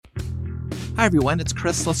Hi everyone, it's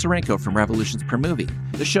Chris Losarenko from Revolutions Per Movie.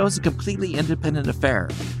 The show is a completely independent affair,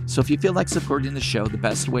 so if you feel like supporting the show, the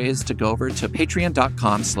best way is to go over to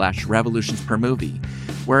patreon.com/revolutionspermovie,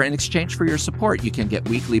 where in exchange for your support, you can get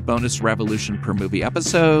weekly bonus Revolution Per Movie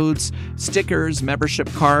episodes, stickers, membership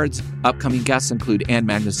cards. Upcoming guests include Ann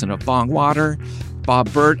Magnuson of Bongwater,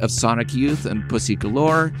 Bob Burt of Sonic Youth and Pussy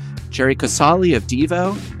Galore, Jerry Casali of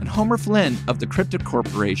Devo, and Homer Flynn of the Cryptid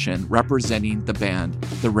Corporation, representing the band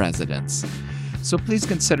The Residents. So please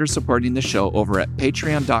consider supporting the show over at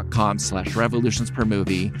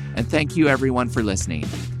patreon.com/revolutionspermovie, and thank you everyone for listening.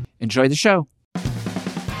 Enjoy the show.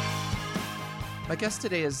 My guest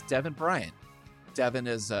today is Devon Bryant. Devon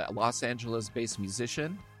is a Los Angeles-based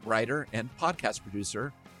musician, writer, and podcast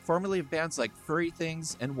producer, formerly of bands like Furry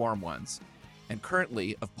Things and Warm Ones, and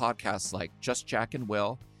currently of podcasts like Just Jack and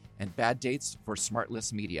Will and Bad Dates for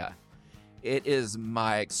Smartless Media. It is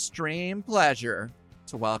my extreme pleasure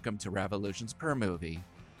to welcome to Revolutions Per Movie,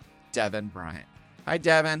 Devon Bryant. Hi,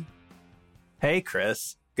 Devon. Hey,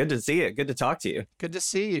 Chris. Good to see you. Good to talk to you. Good to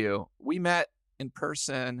see you. We met in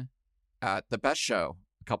person at the Best Show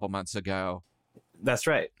a couple months ago. That's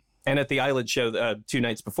right. And at the Eyelid Show 2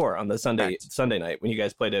 nights before on the Sunday night when you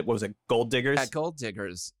guys played at, what was it, Gold Diggers? At Gold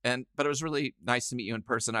Diggers. But it was really nice to meet you in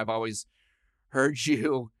person. I've always heard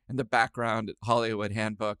you in the background at Hollywood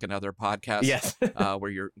Handbook and other podcasts. Yes.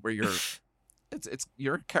 where you're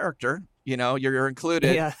you're a character, you're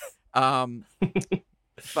included. Yeah.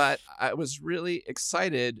 But I was really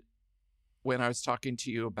excited when I was talking to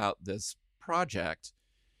you about this project.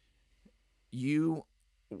 You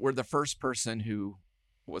were the first person who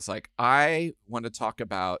was like, I want to talk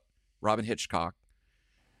about Robin Hitchcock.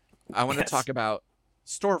 I want to talk about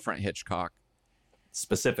Storefront Hitchcock.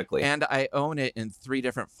 Specifically. And I own it in 3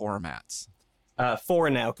 different formats. 4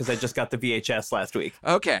 now, because I just got the VHS last week.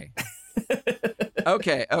 Okay.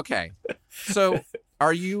 Okay. So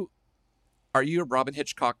are you a Robin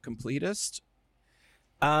Hitchcock completist?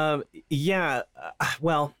 Yeah.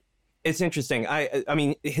 Well, it's interesting. I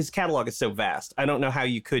mean, his catalog is so vast. I don't know how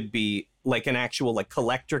you could be like an actual like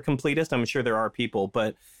collector completist. I'm sure there are people,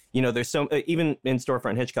 but there's so even in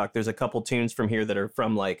Storefront Hitchcock, there's a couple tunes from here that are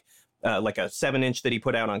from like a 7-inch that he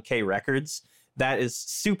put out on K Records. That is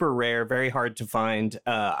super rare, very hard to find.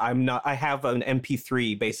 I have an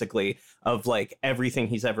MP3 basically of like everything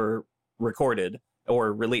he's ever recorded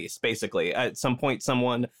or released. Basically, at some point,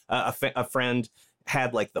 someone, a friend,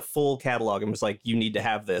 had like the full catalog and was like, "You need to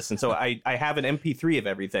have this." And so I have an MP3 of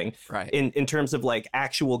everything. Right. In terms of like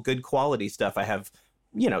actual good quality stuff, I have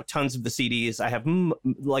tons of the CDs. I have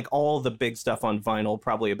like all the big stuff on vinyl,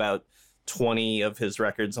 probably about 20 of his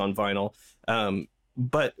records on vinyl.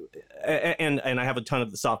 But and I have a ton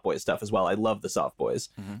of the Soft Boys stuff as well. I love the Soft Boys.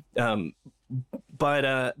 Mm-hmm. But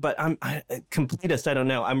I'm completist. I don't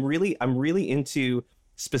know. I'm really into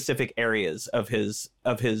specific areas of his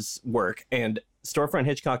work, and Storefront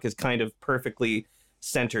Hitchcock is kind of perfectly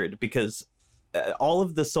centered because all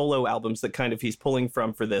of the solo albums that kind of he's pulling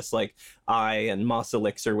from for this, like and Moss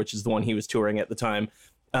Elixir, which is the one he was touring at the time.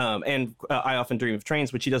 And I Often Dream of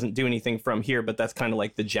Trains, which he doesn't do anything from here, but that's kind of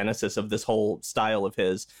like the genesis of this whole style of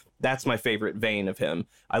his. That's my favorite vein of him.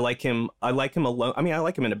 I like him alone. I mean, I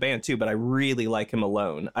like him in a band too, but I really like him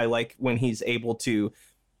alone. I like when he's able to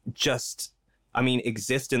just,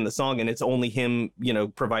 exist in the song, and it's only him,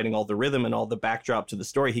 providing all the rhythm and all the backdrop to the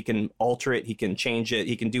story. He can alter it, he can change it,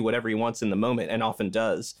 he can do whatever he wants in the moment, and often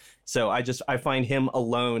does. So I find him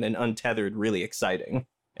alone and untethered really exciting.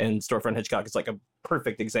 And Storefront Hitchcock is like a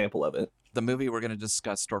perfect example of it. The movie we're going to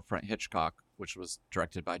discuss, Storefront Hitchcock, which was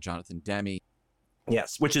directed by Jonathan Demme.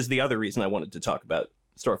 Yes, which is the other reason I wanted to talk about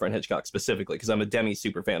Storefront Hitchcock specifically, because I'm a Demme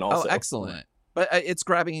super fan also. Oh, excellent. But it's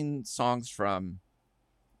grabbing songs from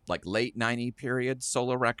like late 90s period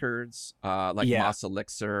solo records, like Moss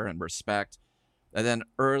Elixir and Respect. And then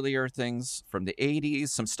earlier things from the 80s,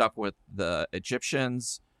 some stuff with the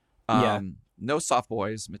Egyptians. No Soft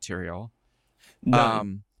Boys material.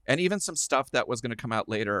 None. And even some stuff that was going to come out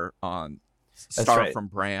later on Star from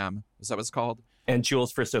Bram. Is that what it's called? And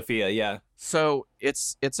Jewels for Sophia, yeah. So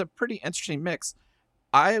it's a pretty interesting mix.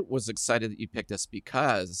 I was excited that you picked this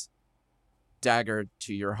because Dagger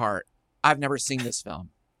to Your Heart. I've never seen this film.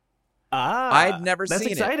 I'd never seen it.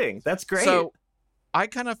 That's exciting. That's great. So I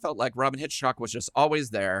kind of felt like Robin Hitchcock was just always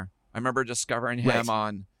there. I remember discovering him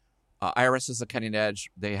on Iris is a Cutting Edge.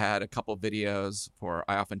 They had a couple videos for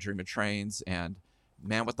I Often Dream of Trains and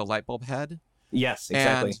Man with the Light Bulb Head. Yes,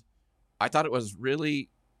 exactly. And I thought it was really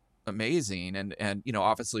amazing and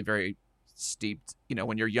obviously very steeped,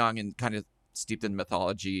 when you're young and kind of steeped in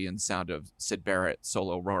mythology and sound of Syd Barrett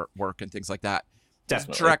solo work and things like that.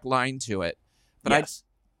 Definitely. Direct line to it. But yes.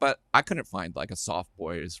 but I couldn't find like a Soft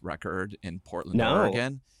Boys record in Portland, No.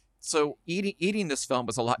 Oregon. So eating this film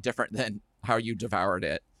was a lot different than how you devoured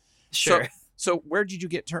it. Sure. So where did you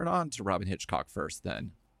get turned on to Robin Hitchcock first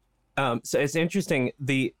then? So it's interesting.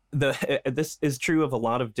 This is true of a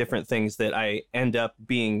lot of different things that I end up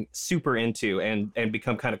being super into and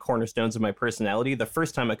become kind of cornerstones of my personality. The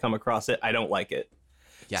first time I come across it, I don't like it.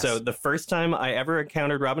 Yes. So the first time I ever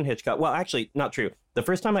encountered Robin Hitchcock, well, actually, not true. The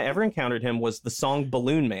first time I ever encountered him was the song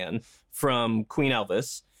Balloon Man from Queen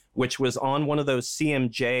Elvis, which was on one of those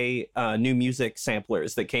CMJ new music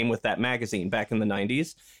samplers that came with that magazine back in the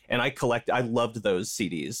 90s. And I loved those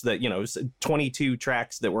CDs that, 22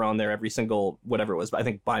 tracks that were on there every single, whatever it was, I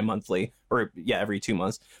think bi-monthly or every 2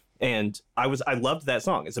 months. And I loved that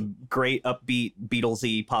song. It's a great upbeat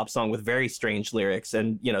Beatlesy pop song with very strange lyrics.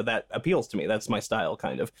 And, that appeals to me. That's my style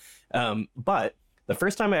kind of. But the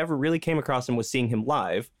first time I ever really came across him was seeing him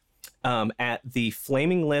live at the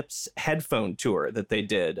Flaming Lips headphone tour that they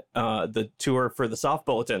did, the tour for the Soft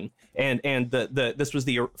Bulletin. And this was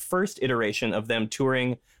the first iteration of them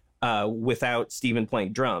touring without Steven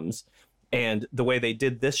playing drums. And the way they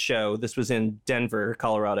did this show, this was in Denver,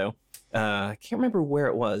 Colorado. I can't remember where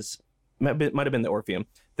it was. Might have been the Orpheum.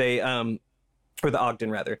 Or the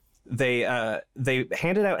Ogden rather. They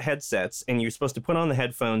handed out headsets, and you're supposed to put on the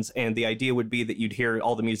headphones, and the idea would be that you'd hear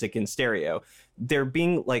all the music in stereo. They're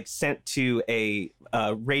being sent to a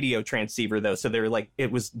radio transceiver though, so they're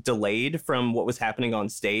it was delayed from what was happening on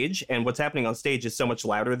stage, and what's happening on stage is so much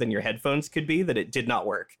louder than your headphones could be that it did not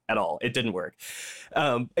work at all. It didn't work.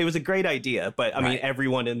 It was a great idea, but I mean,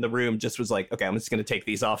 everyone in the room just was like, okay, I'm just going to take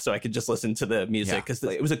these off so I could just listen to the music, because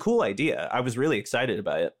it was a cool idea. I was really excited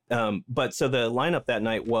about it. But so the lineup that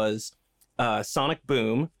night was Sonic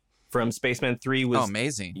Boom from Spaceman 3 was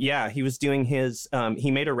amazing. Yeah, he was doing his he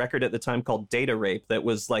made a record at the time called Data Rape that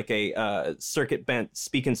was like a circuit bent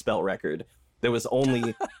speak and spell record. There was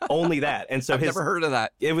only that. And so I've never heard of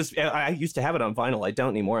that. It was, I used to have it on vinyl. I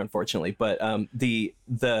don't anymore, unfortunately. But the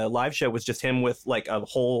live show was just him with a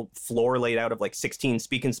whole floor laid out of 16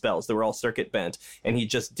 speak and spells that were all circuit bent, and he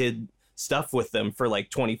just did stuff with them for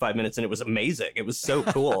 25 minutes, and it was amazing. It was so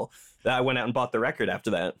cool that I went out and bought the record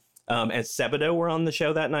after that. And Sebadoh were on the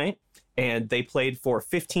show that night, and they played for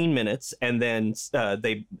 15 minutes, and then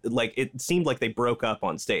it seemed like they broke up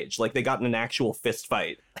on stage. They got in an actual fist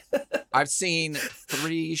fight. I've seen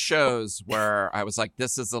 3 shows where I was like,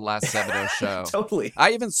 this is the last Sebadoh show. Totally.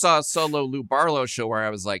 I even saw a solo Lou Barlow show where I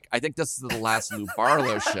was like, I think this is the last Lou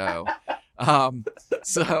Barlow show.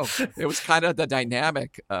 So it was kind of the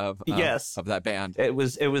dynamic of that band. It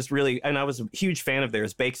was really, and I was a huge fan of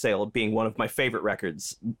theirs. Bake Sale being one of my favorite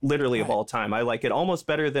records, literally of all time. I like it almost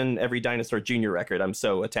better than every Dinosaur Jr. record. I'm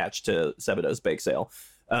so attached to Sebadoh's Bake Sale.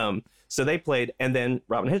 So they played, and then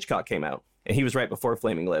Robin Hitchcock came out, and he was right before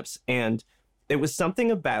Flaming Lips. And it was something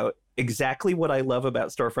about exactly what I love about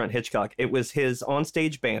Storefront Hitchcock. It was his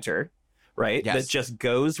onstage banter, right? Yes. That just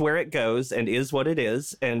goes where it goes and is what it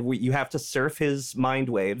is. And you have to surf his mind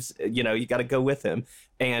waves. You got to go with him.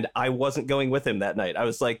 And I wasn't going with him that night. I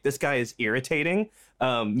was like, this guy is irritating.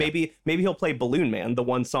 Maybe he'll play Balloon Man, the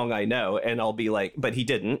one song I know. And I'll be like, but he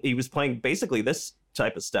didn't. He was playing basically this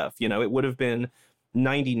type of stuff. It would have been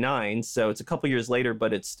 99. So it's a couple years later,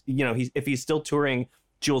 but it's, if he's still touring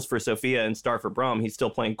Jules for Sophia and Star for Brahm, he's still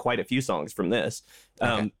playing quite a few songs from this.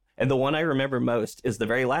 And the one I remember most is the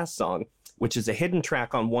very last song, which is a hidden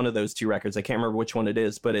track on one of those 2 records. I can't remember which one it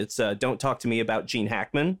is, but it's Don't Talk to Me About Gene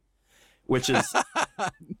Hackman, which is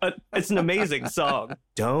it's an amazing song.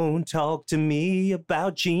 Don't talk to me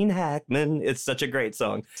about Gene Hackman. It's such a great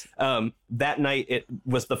song. That night, it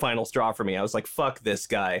was the final straw for me. I was like, fuck this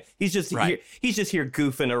guy. He's just here. He's just here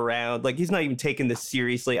goofing around. He's not even taking this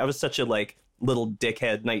seriously. I was such a little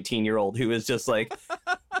dickhead 19-year-old who was just like,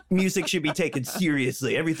 music should be taken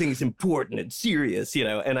seriously. Everything's important and serious,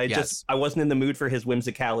 and I wasn't in the mood for his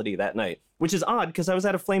whimsicality that night, which is odd because I was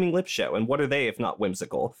at a Flaming Lips show, and what are they if not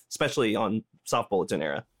whimsical, especially on Soft Bulletin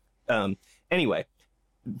era. Anyway,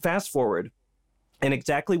 fast forward, and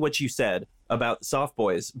exactly what you said about Soft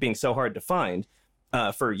Boys being so hard to find.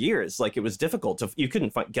 For years, it was difficult you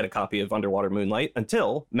couldn't get a copy of Underwater Moonlight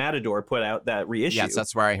until Matador put out that reissue. Yes,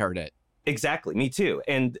 that's where I heard it. Exactly. Me too.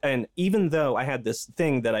 And even though I had this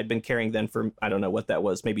thing that I'd been carrying then for, I don't know what that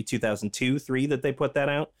was, maybe 2002, 3 that they put that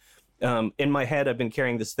out. In my head, I've been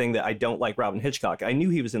carrying this thing that I don't like Robin Hitchcock. I knew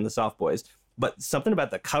he was in the Soft Boys, but something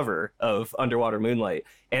about the cover of Underwater Moonlight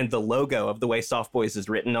and the logo of the way Soft Boys is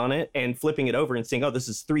written on it, and flipping it over and seeing, oh, this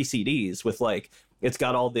is 3 CDs with it's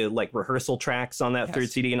got all the rehearsal tracks on that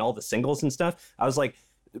third CD and all the singles and stuff. I was like,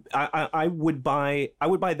 I would buy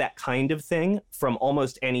that kind of thing from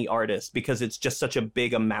almost any artist, because it's just such a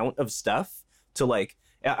big amount of stuff to like.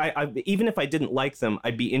 I even if I didn't like them,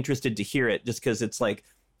 I'd be interested to hear it, just because it's like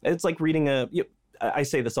reading I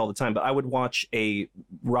say this all the time, but I would watch a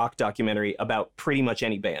rock documentary about pretty much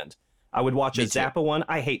any band. I would watch a Zappa one.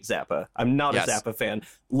 I hate Zappa. I'm not a Zappa fan.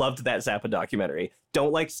 Loved that Zappa documentary.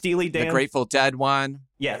 Don't like Steely Dan. The Grateful Dead one.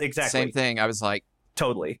 Yeah, exactly. Same thing. I was like,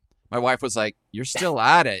 totally. My wife was like, "You're still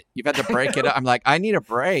at it. You've had to break it up." I'm like, "I need a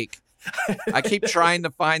break." I keep trying to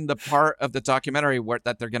find the part of the documentary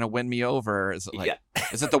that they're going to win me over. Is it like,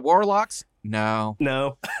 is it the Warlocks? No.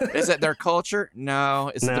 No. Is it their culture?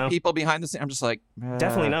 No. Is it the people behind the scene? I'm just like,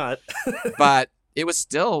 definitely not. But it was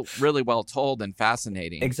still really well told and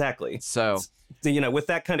fascinating. Exactly. So, with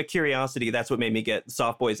that kind of curiosity, that's what made me get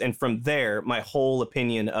Soft Boys. And from there, my whole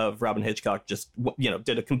opinion of Robin Hitchcock just,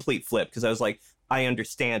 did a complete flip, because I was like, I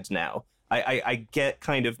understand now. I get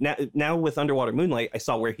kind of now with Underwater Moonlight, I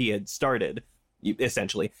saw where he had started,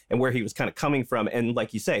 essentially, and where he was kind of coming from. And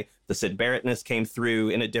like you say, the Syd Barrettness came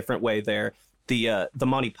through in a different way there. The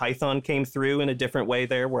Monty Python came through in a different way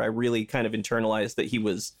there, where I really kind of internalized that he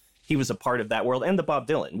was a part of that world, and the Bob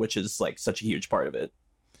Dylan, which is like such a huge part of it.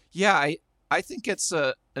 Yeah, I think it's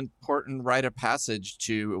a important rite of passage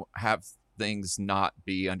to have things not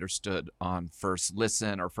be understood on first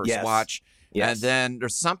listen or first watch. Yes. And then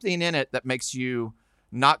there's something in it that makes you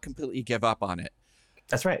not completely give up on it.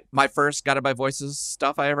 That's right. My first Guided by Voices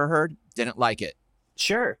stuff I ever heard, didn't like it.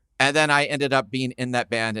 Sure. And then I ended up being in that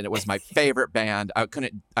band, and it was my favorite band. I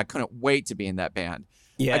couldn't wait to be in that band.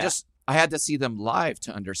 Yeah. I had to see them live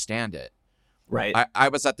to understand it. Right. I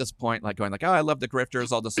was at this point like going like, oh, I love the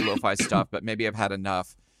Grifters, all this lo-fi stuff, but maybe I've had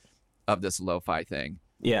enough of this lo-fi thing.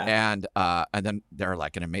 Yeah. And then they're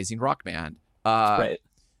like an amazing rock band. Right.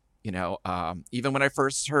 Even when I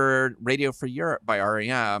first heard Radio Free Europe by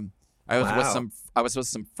REM, I was with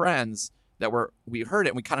some friends that we heard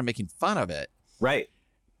it and we kind of making fun of it. Right.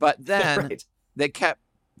 But then they kept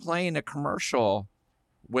playing a commercial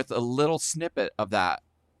with a little snippet of that.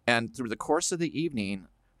 And through the course of the evening,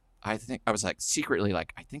 I think I was like secretly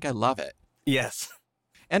like, I think I love it. Yes.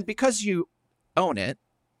 And because you own it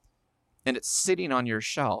and it's sitting on your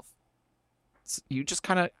shelf, you just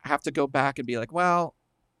kind of have to go back and be like, well,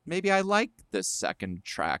 maybe I like this second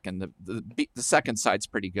track, and the second side's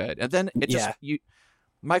pretty good. And then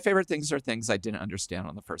my favorite things are things I didn't understand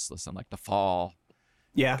on the first listen, like The Fall.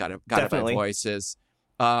 Yeah, got it by Voices.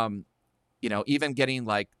 Even getting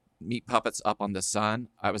like Meat Puppets Up on the Sun,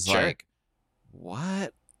 I was like,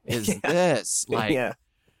 what is this? Like,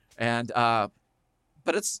 and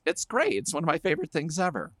but it's great. It's one of my favorite things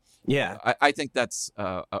ever. Yeah, I think that's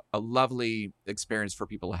a lovely experience for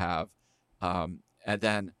people to have. And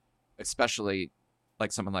then, especially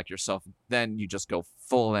like someone like yourself, then you just go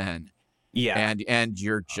full in. Yeah. And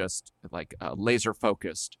you're just like laser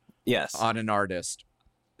focused. Yes. On an artist.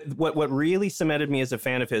 What really cemented me as a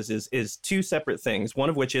fan of his is two separate things, one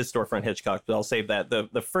of which is Storefront Hitchcock, but I'll save that.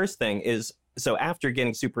 The first thing is, so after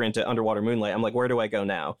getting super into Underwater Moonlight, I'm like, where do I go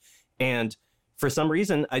now? And for some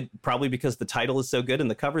reason, probably because the title is so good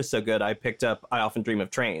and the cover is so good, I picked up I Often Dream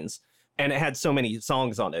of Trains. And it had so many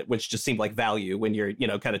songs on it, which just seemed like value when you're,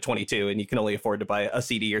 kind of 22 and you can only afford to buy a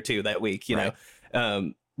CD or two that week, know.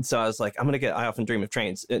 So I was like, I'm going to get I Often Dream of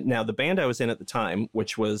Trains. Now, the band I was in at the time,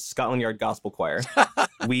 which was Scotland Yard Gospel Choir,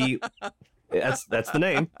 that's the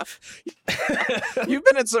name. You've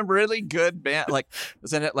been in some really good band. Like,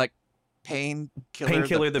 isn't it like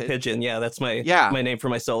Painkiller the Pigeon? Yeah, that's my name for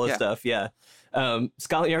my solo stuff. Yeah.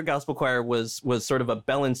 Scotland Yard Gospel Choir was sort of a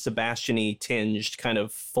Bell and Sebastian-y tinged kind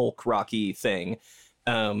of folk rocky thing.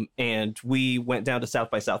 And we went down to South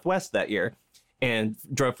by Southwest that year and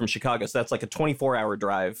drove from Chicago. So that's like a 24-hour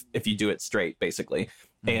drive if you do it straight, basically.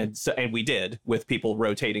 Mm-hmm. And we did, with people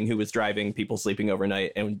rotating who was driving, people sleeping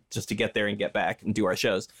overnight, and just to get there and get back and do our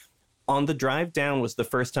shows. On the drive down was the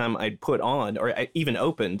first time I'd put on, or I even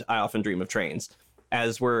opened I Often Dream of Trains.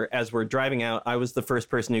 As we're driving out, I was the first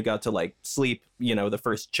person who got to like sleep, the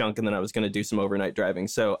first chunk, and then I was going to do some overnight driving.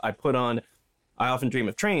 So I put on I Often Dream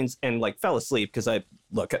of Trains and like fell asleep, because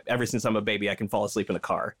ever since I'm a baby, I can fall asleep in a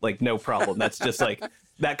car, like no problem. That's just like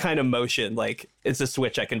that kind of motion, like it's a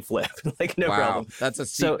switch I can flip, like no problem. That's a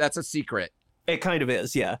secret. It kind of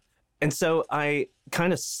is, yeah. And so I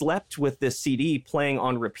kind of slept with this CD playing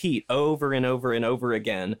on repeat over and over and over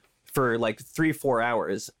again for like 3-4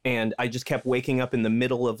 hours. And I just kept waking up in the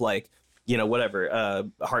middle of like, whatever, A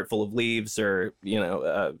Heart Full of Leaves, or,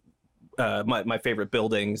 my favorite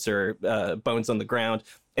buildings, or Bones on the Ground.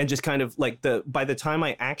 And just kind of like by the time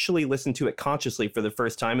I actually listened to it consciously for the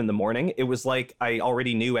first time in the morning, it was like I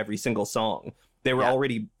already knew every single song. They were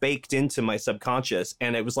already baked into my subconscious,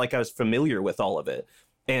 and it was like I was familiar with all of it.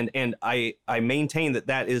 And I maintain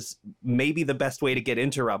that is maybe the best way to get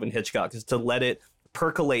into Robin Hitchcock, is to let it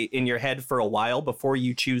percolate in your head for a while before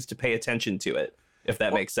you choose to pay attention to it, if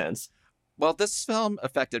that makes sense. Well, this film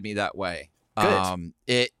affected me that way. Good.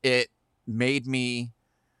 It made me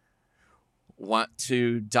want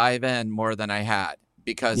to dive in more than I had,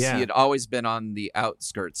 because he had always been on the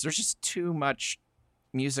outskirts. There's just too much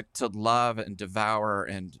music to love and devour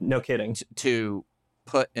and no kidding to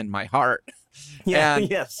put in my heart. Yeah, and,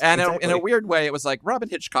 yes. And exactly. in a weird way, it was like Robin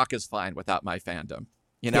Hitchcock is fine without my fandom.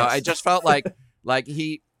 You know, Yes. I just felt like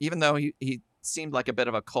he, even though he seemed like a bit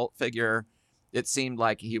of a cult figure, it seemed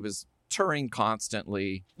like he was touring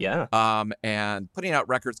constantly. Yeah. And putting out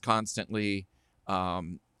records constantly.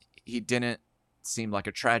 He didn't seem like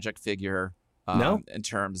a tragic figure. No. In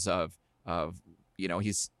terms of you know,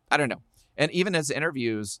 he's, I don't know. And even his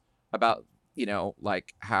interviews about, you know,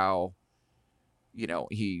 like how, you know,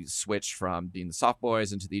 he switched from being the Soft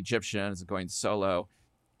Boys into the Egyptians and going solo.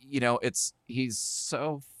 You know, he's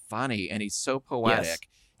so funny and he's so poetic.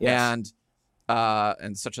 Yes.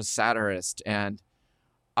 And such a satirist. And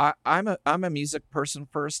I'm a music person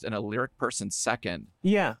first and a lyric person second.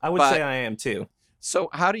 Yeah, I would say I am too. So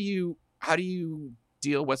how do you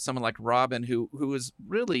deal with someone like Robin, who is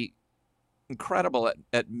really incredible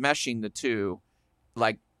at meshing the two?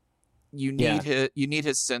 Like, you need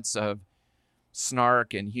his sense of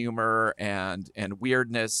snark and humor and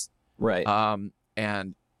weirdness, right?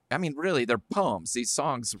 And I mean, really, they're poems. These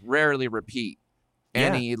songs rarely repeat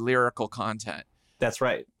any lyrical content. That's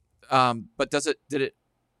right. But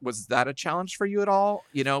was that a challenge for you at all?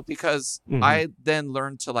 You know, because I then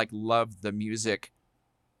learned to like love the music.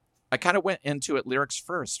 I kind of went into it lyrics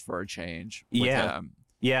first for a change. Yeah.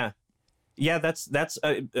 That's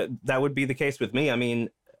that would be the case with me. I mean,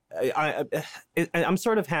 I'm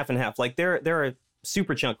sort of half and half. Like there are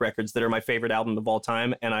Superchunk records that are my favorite album of all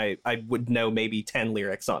time, and I would know maybe 10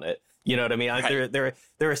 lyrics on it. You know what I mean? Right.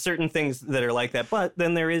 There are certain things that are like that, but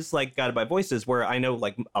then there is like Guided by Voices, where I know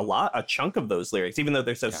like a chunk of those lyrics, even though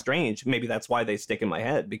they're so strange. Maybe that's why they stick in my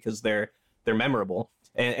head, because they're memorable,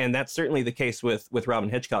 and that's certainly the case with Robin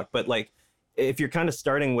Hitchcock. But like, if you're kind of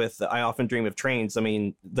starting with I Often Dream of Trains, I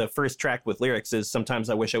mean, the first track with lyrics is Sometimes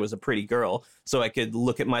I Wish I Was a Pretty Girl, so I could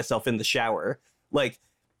look at myself in the shower. Like,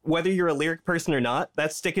 whether you're a lyric person or not,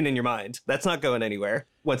 that's sticking in your mind. That's not going anywhere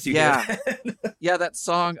once you get it. Yeah, that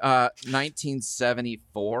song,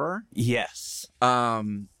 1974. Yes. What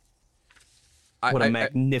a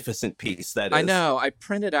magnificent piece that is. I know. I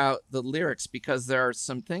printed out the lyrics because there are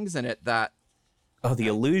some things in it that... Oh, the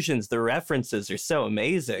allusions, the references are so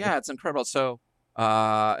amazing. Yeah, it's incredible. So,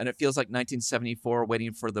 and it feels like 1974,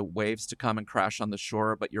 waiting for the waves to come and crash on the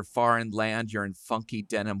shore, but you're far inland, you're in funky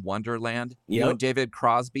denim wonderland. Yep. You and David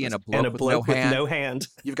Crosby and a bloke, with no hand.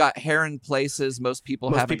 You've got hair in places most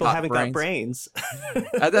people haven't got brains.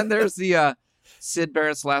 And then there's the Sid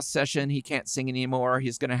Barrett's Last Session. He can't sing anymore.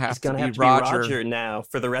 He's going to have to be Roger now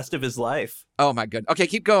for the rest of his life. Oh, my goodness. Okay,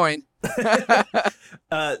 keep going.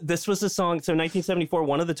 This was a song. So 1974,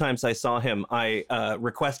 one of the times I saw him, I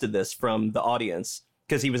requested this from the audience,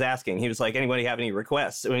 because he was asking. He was like, anybody have any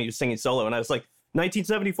requests when he was singing solo? And I was like,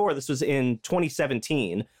 1974. This was in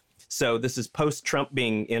 2017. So this is post-Trump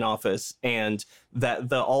being in office, and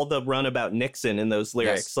that all the run about Nixon in those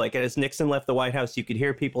lyrics. Yes. Like, as Nixon left the White House, you could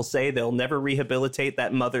hear people say they'll never rehabilitate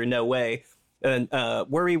that mother, no way. And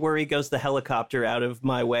worry, worry goes the helicopter out of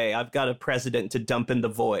my way. I've got a president to dump in the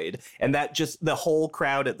void. And that just, the whole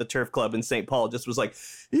crowd at the Turf Club in St. Paul just was like,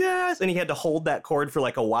 yes. And he had to hold that chord for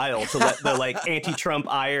like a while to let the like anti-Trump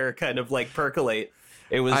ire kind of like percolate.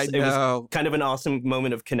 It was kind of an awesome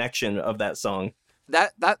moment of connection of that song.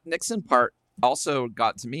 That Nixon part also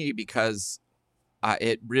got to me because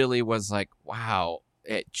it really was like, wow,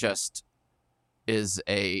 it just is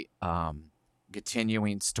a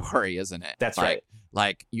continuing story, isn't it? That's right.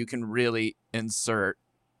 Like, you can really insert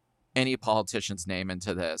any politician's name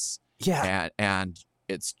into this. Yeah. And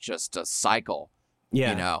it's just a cycle.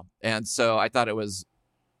 Yeah. You know? And so I thought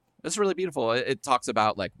it's really beautiful. It talks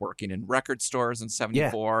about like working in record stores in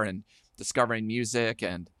 74 and discovering music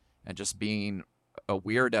and just being a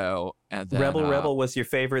weirdo. And then Rebel was your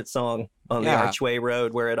favorite song on the Archway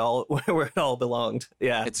Road, where it all belonged.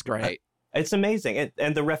 Yeah. It's great. It's amazing.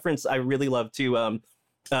 And the reference I really love to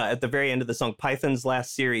at the very end of the song, Python's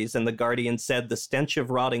last series, and the Guardian said the stench of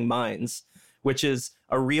rotting minds, which is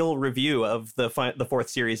a real review of the fourth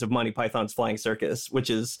series of Monty Python's Flying Circus, which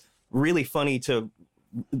is really funny to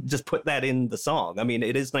just put that in the song. I mean,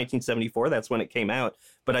 it is 1974. That's when it came out.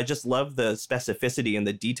 But I just love the specificity and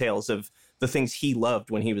the details of the things he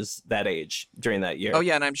loved when he was that age during that year. Oh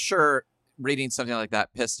yeah, and I'm sure reading something like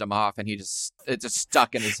that pissed him off, and it just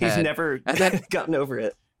stuck in his head. He's never gotten over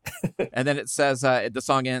it. And then it says the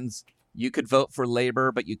song ends, "You could vote for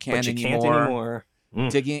Labor, but you can't anymore.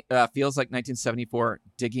 Digging feels like 1974.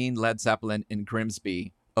 Digging Led Zeppelin in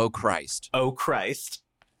Grimsby. Oh Christ. Oh Christ.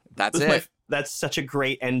 That's it. That's such a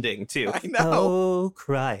great ending too. I know. Oh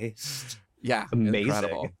Christ. Yeah, amazing.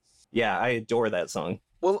 Incredible. Yeah, I adore that song.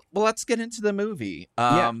 Well, let's get into the movie.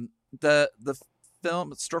 The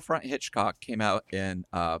film Storefront Hitchcock came out in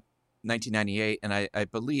 1998, and I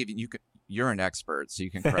believe you're an expert, so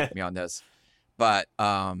you can correct me on this, but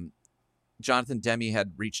Jonathan Demme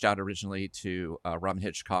had reached out originally to Robin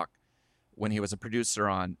Hitchcock when he was a producer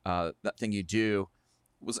on That Thing You Do,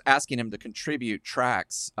 was asking him to contribute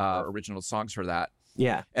tracks, original songs for that.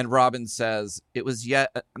 Yeah. And Robin says, I'm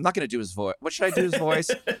not going to do his voice. What should I do his voice?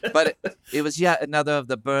 But it was yet another of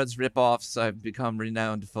the Birds ripoffs I've become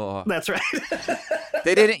renowned for. That's right.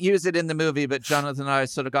 They didn't use it in the movie, but Jonathan and I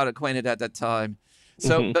sort of got acquainted at that time.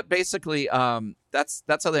 So, but basically, that's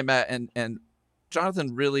how they met. And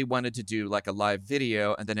Jonathan really wanted to do like a live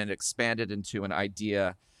video, and then it expanded into an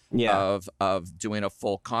idea of doing a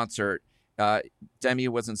full concert.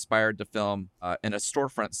 Demme was inspired to film in a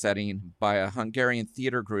storefront setting by a Hungarian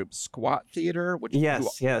theater group, Squat Theater, which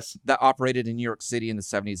that operated in New York City in the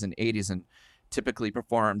 70s and 80s and typically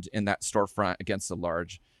performed in that storefront against a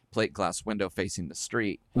large plate glass window facing the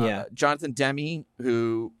street. Jonathan Demme,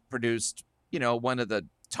 who produced, one of the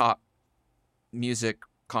top music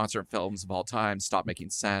concert films of all time, Stop Making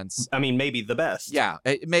Sense. I mean, maybe the best. Yeah,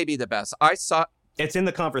 it may be the best. It's in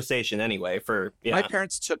the conversation anyway. My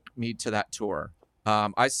parents took me to that tour.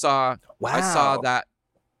 I saw that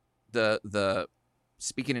the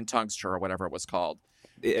Speaking in Tongues tour or whatever it was called.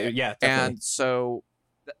 Yeah, definitely. And so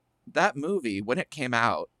that movie, when it came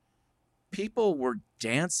out, people were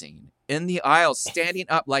dancing in the aisles, standing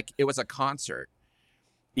up like it was a concert.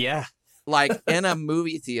 Yeah, like in a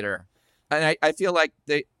movie theater. And I feel like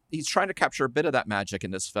he's trying to capture a bit of that magic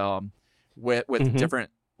in this film with different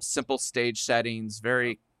simple stage settings,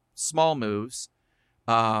 very small moves,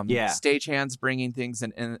 stage hands bringing things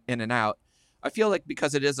in and out. I feel like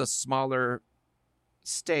because it is a smaller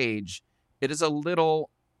stage, it is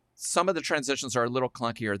some of the transitions are a little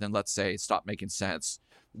clunkier than, let's say, Stop Making Sense,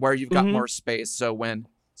 where you've got more space. So when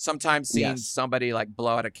sometimes seeing somebody like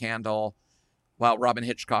blow out a candle while Robin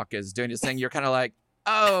Hitchcock is doing his thing, you're kind of like,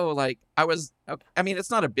 it's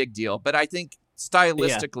not a big deal, but I think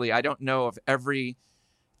stylistically, I don't know if every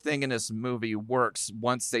thing in this movie works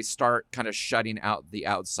once they start kind of shutting out the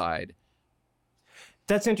outside.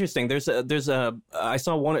 That's interesting. I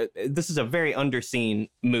saw one. This is a very underseen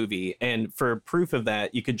movie, and for proof of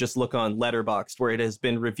that, you could just look on Letterboxd, where it has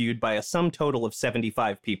been reviewed by a sum total of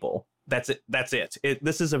 75 people. That's it.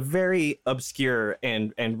 This is a very obscure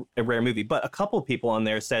and a rare movie, but a couple people on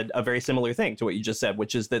there said a very similar thing to what you just said,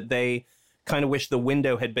 which is that they kind of wish the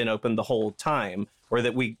window had been open the whole time, or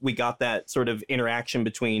that we got that sort of interaction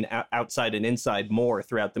between outside and inside more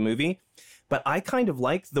throughout the movie. But I kind of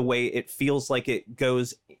like the way it feels like it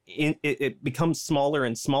goes in. It becomes smaller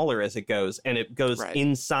and smaller as it goes, and it goes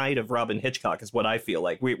inside of Robin Hitchcock is what I feel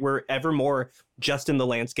like. We're ever more just in the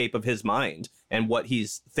landscape of his mind and what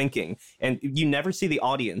he's thinking. And you never see the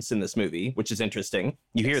audience in this movie, which is interesting.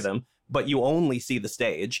 You hear them, but you only see the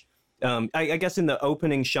stage. I guess in the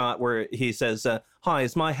opening shot where he says, "Hi,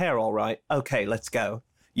 is my hair all right? Okay, let's go."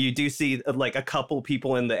 You do see like a couple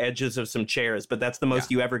people in the edges of some chairs, but that's the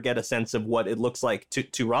most you ever get a sense of what it looks like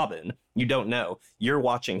to Robin. You don't know. You're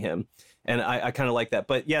watching him. And I kind of like that.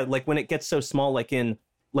 But yeah, like when it gets so small, like in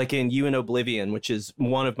You in Oblivion, which is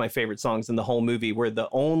one of my favorite songs in the whole movie, where the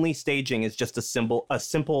only staging is just a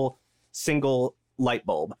simple single light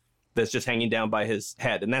bulb that's just hanging down by his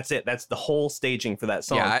head. And that's it. That's the whole staging for that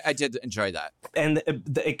song. Yeah, I did enjoy that. And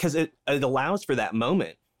because it allows for that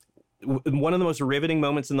moment. One of the most riveting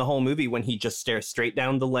moments in the whole movie, when he just stares straight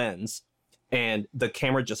down the lens and the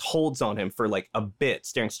camera just holds on him for like a bit,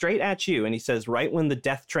 staring straight at you. And he says, "Right when the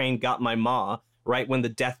death train got my ma, right when the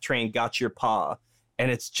death train got your pa." And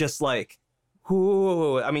it's just like,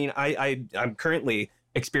 whoo. I mean, I'm currently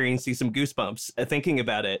experiencing some goosebumps thinking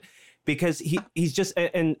about it, because he's just,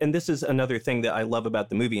 and this is another thing that I love about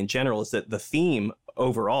the movie in general, is that the theme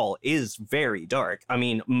overall is very dark. I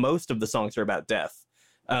mean, most of the songs are about death.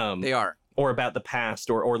 They are. Or about the past,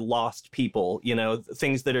 or lost people,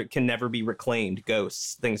 things that can never be reclaimed,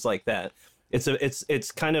 ghosts, things like that.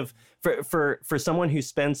 It's kind of for someone who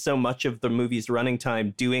spends so much of the movie's running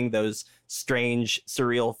time doing those strange,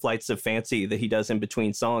 surreal flights of fancy that he does in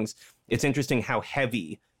between songs. It's interesting how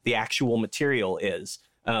heavy the actual material is.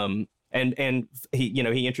 And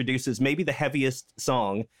he introduces maybe the heaviest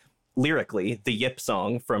song lyrically, the Yip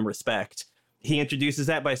song from Respect. He introduces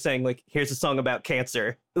that by saying, like, here's a song about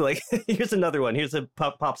cancer. Like, here's another one. Here's a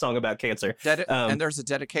pop song about cancer. And there's a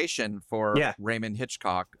dedication for Raymond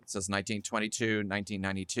Hitchcock. It says 1922,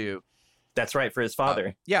 1992. That's right, for his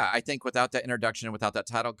father. I think without that introduction and without that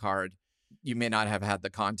title card, you may not have had the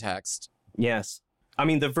context. Yes. I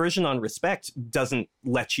mean, the version on Respect doesn't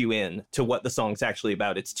let you in to what the song's actually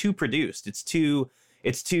about. It's too produced. It's too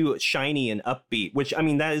shiny and upbeat, which, I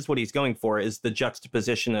mean, that is what he's going for, is the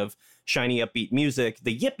juxtaposition of shiny, upbeat music,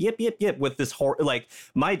 the yip, yip, yip, yip, with this horror, like,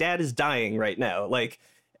 my dad is dying right now. Like,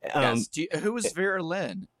 yes. Who is Vera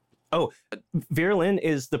Lynn? Oh, Vera Lynn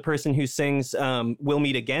is the person who sings We'll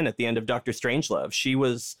Meet Again at the end of Dr. Strangelove. She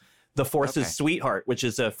was the Force's sweetheart, which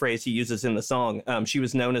is a phrase he uses in the song. She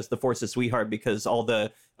was known as the Force's sweetheart because all the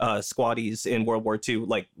squaddies in World War II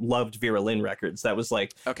like loved Vera Lynn records. That was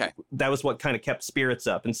like, that was what kind of kept spirits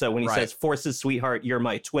up. And so when he says Force's sweetheart, you're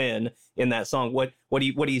my twin in that song, what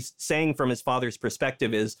he's saying from his father's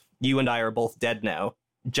perspective is, you and I are both dead now.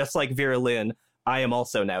 Just like Vera Lynn, I am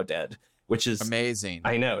also now dead. Which is amazing.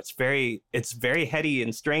 I know, it's very heady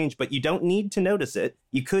and strange, but you don't need to notice it.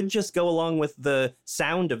 You could just go along with the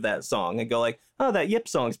sound of that song and go like, oh, that Yip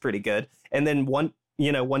song's pretty good. And then one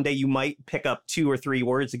day you might pick up 2 or 3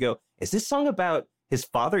 words and go, is this song about his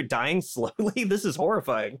father dying slowly? This is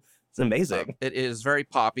horrifying. It's amazing. It is very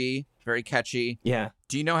poppy, very catchy. Yeah.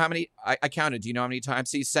 Do you know how many, I counted, do you know how many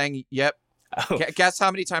times he's saying yep? Oh. Guess how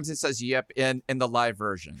many times it says yep in the live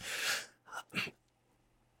version?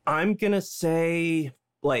 I'm going to say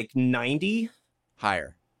like 90.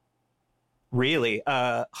 Higher. Really?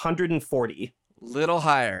 140. Little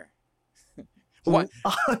higher. What?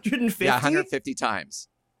 150? Yeah, 150 times.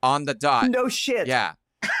 On the dot. No shit. Yeah.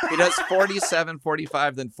 He does 47,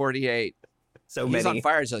 45, then 48. So He's many. on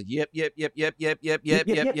fire. He's like, yep, yep, yep, yep, yep, yep, yep,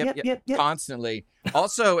 yep, yep, yep, constantly.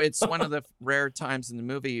 Also, it's one of the rare times in the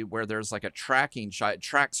movie where there's like a tracking shot. It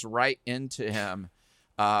tracks right into him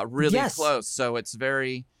really close. So it's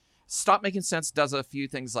very... Stop Making Sense does a few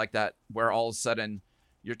things like that where all of a sudden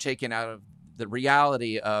you're taken out of the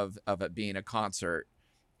reality of it being a concert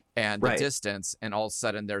and the distance, and all of a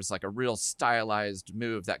sudden there's like a real stylized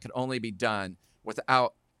move that could only be done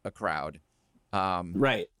without a crowd.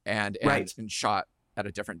 And shot at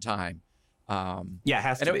a different time. It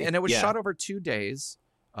has to be. And it was shot over 2 days.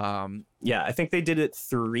 I think they did it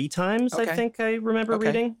 3 times, I think I remember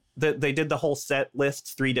reading. They did the whole set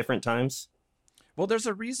list 3 different times. Well, there's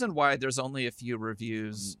a reason why there's only a few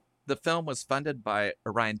reviews. The film was funded by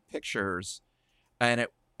Orion Pictures, and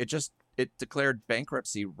it declared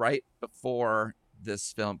bankruptcy right before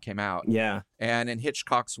this film came out. Yeah. And in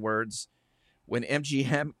Hitchcock's words, when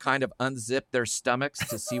MGM kind of unzipped their stomachs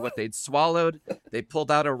to see what they'd swallowed, they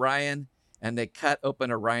pulled out Orion and they cut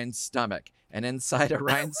open Orion's stomach. And inside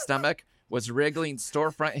Orion's stomach was wriggling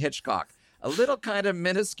storefront Hitchcock. A little kind of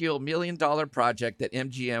minuscule $1 million project that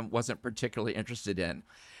MGM wasn't particularly interested in.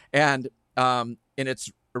 And in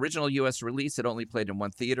its original U.S. release, it only played in one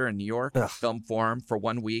theater in New York, Film Forum, for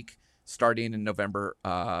 1 week, starting in November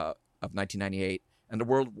of 1998. And the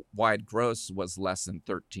worldwide gross was less than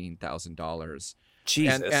 $13,000.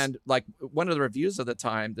 Jesus. And like one of the reviews of the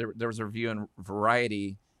time, there was a review in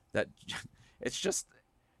Variety that it's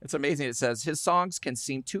amazing. It says, his songs can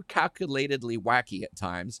seem too calculatedly wacky at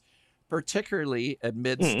times, particularly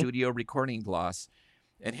amid studio recording gloss.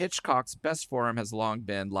 And Hitchcock's best form has long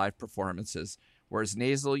been live performances, where his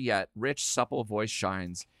nasal yet rich, supple voice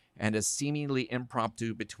shines, and his seemingly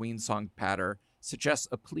impromptu between-song patter suggests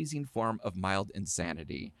a pleasing form of mild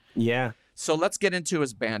insanity. Yeah. So let's get into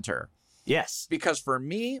his banter. Yes. Because for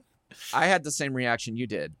me, I had the same reaction you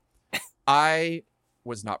did. I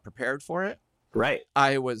was not prepared for it. Right.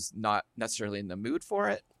 I was not necessarily in the mood for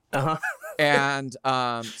it. Uh-huh. And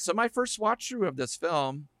so my first watch through of this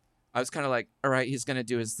film, I was kind of like, all right, he's going to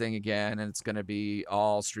do his thing again, and it's going to be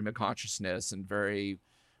all stream of consciousness and very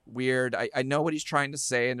weird. I know what he's trying to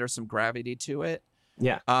say, and there's some gravity to it.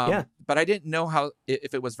 Yeah. But I didn't know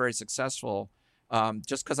if it was very successful,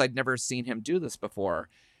 just because I'd never seen him do this before.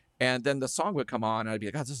 And then the song would come on, and I'd be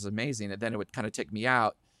like, oh, this is amazing. And then it would kind of take me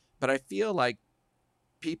out. But I feel like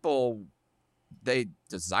people, they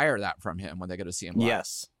desire that from him when they go to see him live.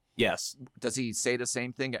 Yes. Does he say the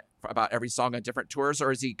same thing about every song on different tours,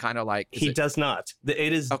 or is he kind of like... He does not.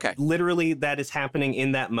 It is literally that is happening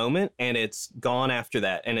in that moment, and it's gone after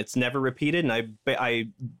that, and it's never repeated, and I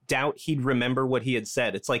doubt he'd remember what he had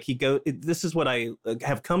said. It's like this is what I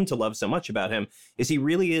have come to love so much about him, is he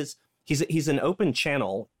really is... He's an open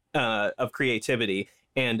channel of creativity,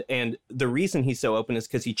 and the reason he's so open is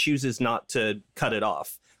because he chooses not to cut it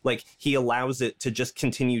off. Like, he allows it to just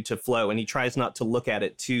continue to flow, and he tries not to look at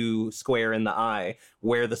it too square in the eye,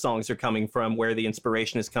 where the songs are coming from, where the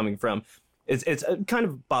inspiration is coming from. It's kind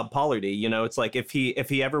of Bob Pollardy, you know. It's like if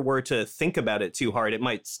he ever were to think about it too hard, it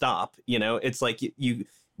might stop, you know. It's like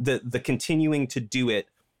the continuing to do it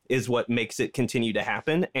is what makes it continue to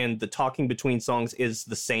happen, and the talking between songs is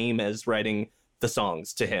the same as writing the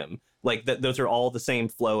songs to him. Like, those are all the same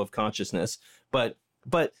flow of consciousness. But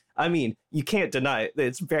I mean, you can't deny it.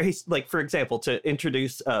 It's very, like, for example, to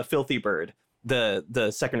introduce Filthy Bird,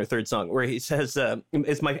 the second or third song, where he says,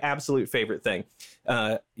 it's my absolute favorite thing.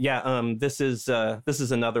 This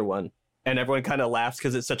is another one. And everyone kind of laughs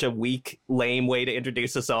because it's such a weak, lame way to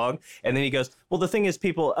introduce a song. And then he goes, well, the thing is,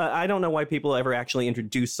 people, I don't know why people ever actually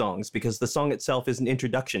introduce songs, because the song itself is an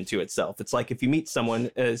introduction to itself. It's like if you meet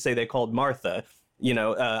someone, say they called Martha, you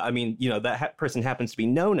know, that person happens to be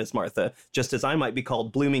known as Martha, just as I might be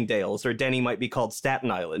called Bloomingdale's, or Denny might be called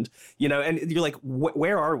Staten Island, you know, and you're like,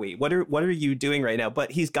 where are we? What are you doing right now?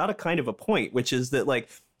 But he's got a kind of a point, which is that, like,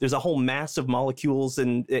 there's a whole mass of molecules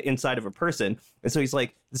inside of a person. And so he's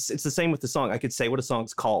like, it's the same with the song. I could say what a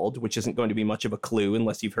song's called, which isn't going to be much of a clue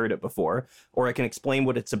unless you've heard it before, or I can explain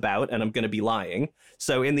what it's about, and I'm going to be lying.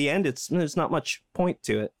 So in the end, there's not much point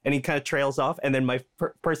to it. And he kind of trails off. And then my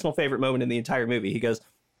personal favorite moment in the entire movie, he goes,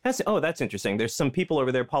 that's interesting. There's some people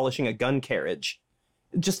over there polishing a gun carriage.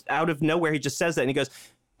 Just out of nowhere, he just says that. And he goes,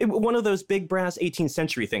 one of those big brass 18th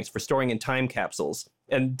century things for storing in time capsules.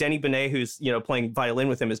 And Denny Benet, who's, you know, playing violin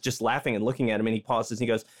with him, is just laughing and looking at him, and he pauses and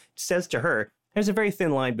he goes, says to her, there's a very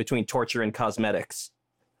thin line between torture and cosmetics.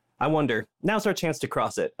 I wonder, now's our chance to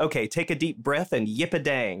cross it. Okay, take a deep breath and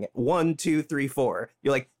yip-a-dang. 1, 2, 3, 4.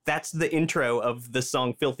 You're like, that's the intro of the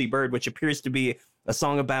song Filthy Bird, which appears to be a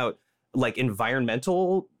song about, like,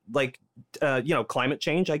 environmental, like, climate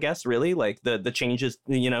change, I guess, really. Like, the changes,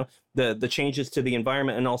 you know, the changes to the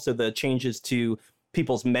environment, and also the changes to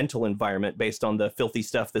people's mental environment based on the filthy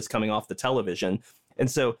stuff that's coming off the television. And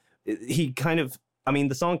so he kind of, I mean,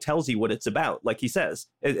 the song tells you what it's about. Like he says,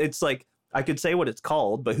 it's like, I could say what it's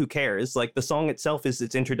called, but who cares? Like, the song itself is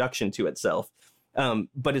its introduction to itself.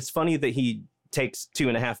 But it's funny that he takes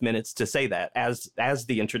 2.5 minutes to say that as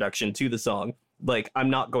the introduction to the song. Like, I'm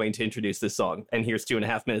not going to introduce this song, and here's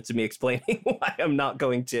 2.5 minutes of me explaining why I'm not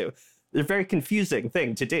going to. It's a very confusing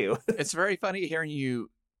thing to do. It's very funny hearing you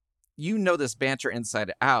know this banter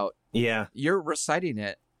inside out. Yeah. You're reciting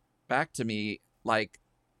it back to me like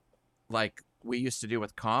we used to do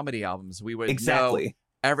with comedy albums. We would know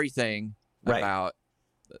everything about,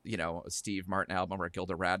 you know, a Steve Martin album or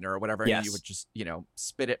Gilda Radner or whatever. Yes. And you would just, you know,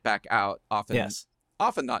 spit it back out,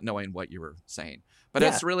 often not knowing what you were saying. But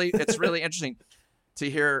it's really interesting to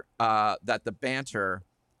hear that the banter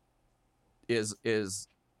is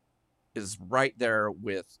right there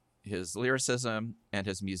with his lyricism and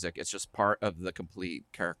his music. It's just part of the complete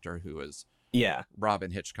character who is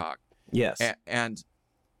Robin Hitchcock. Yes. And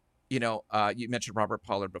you know, you mentioned Robert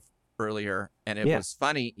Pollard earlier, and it was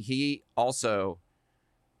funny. He also,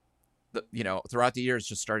 you know, throughout the years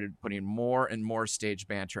just started putting more and more stage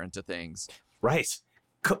banter into things. Right.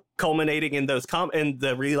 Culminating in those in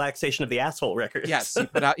the Relaxation of the Asshole records. Yes,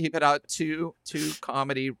 he put out two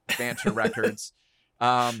comedy banter records.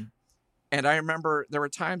 And I remember there were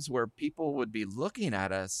times where people would be looking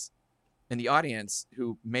at us in the audience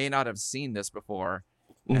who may not have seen this before.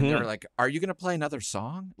 And they're like, are you going to play another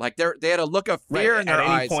song? Like, they had a look of fear in their eyes.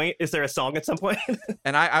 At any point, is there a song at some point?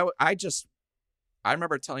 And I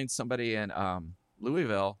remember telling somebody in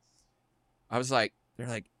Louisville, I was like, they're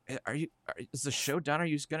like, is the show done? Are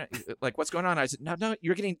you going to, like, what's going on? I said, no,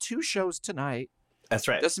 you're getting 2 shows tonight. That's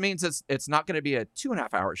right. This means it's not going to be a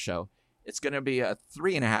 2.5-hour show. It's going to be a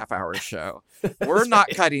 3.5-hour show. We're not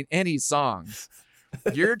cutting any songs.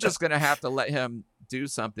 You're just going to have to let him do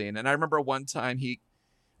something. And I remember one time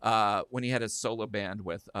when he had his solo band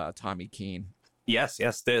with Tommy Keene. Yes,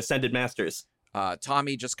 the Ascended Masters.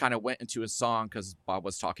 Tommy just kind of went into his song because Bob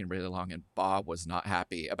was talking really long, and Bob was not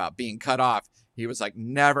happy about being cut off. He was like,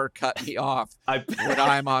 never cut me off when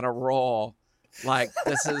I'm on a roll. Like,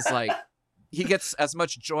 this is like, he gets as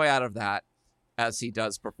much joy out of that as he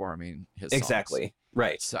does performing his songs. Exactly.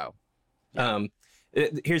 Right. So,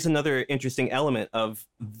 here's another interesting element of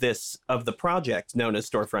the project known as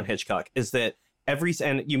Storefront Hitchcock is that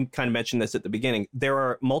and you kind of mentioned this at the beginning, there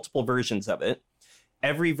are multiple versions of it.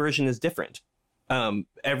 Every version is different.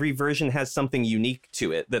 Every version has something unique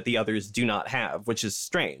to it that the others do not have, which is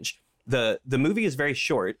strange. The movie is very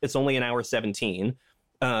short. It's only 1 hour 17.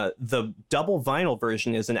 The double vinyl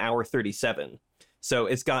version is 1 hour 37. So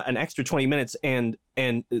it's got an extra 20 minutes, and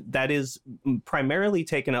that is primarily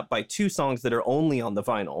taken up by 2 songs that are only on the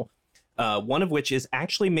vinyl. one of which is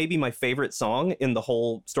actually maybe my favorite song in the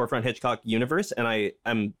whole Storefront Hitchcock universe, and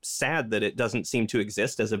I'm sad that it doesn't seem to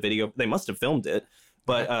exist as a video. They must have filmed it,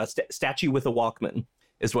 but Statue with a Walkman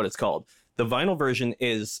is what it's called. The vinyl version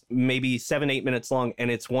is maybe 7-8 minutes long, and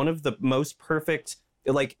it's one of the most perfect,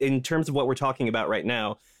 like, in terms of what we're talking about right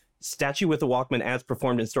now. Statue with a Walkman, as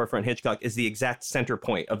performed in Storefront Hitchcock, is the exact center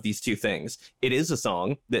point of these two things. It is a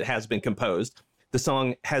song that has been composed. The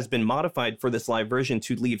song has been modified for this live version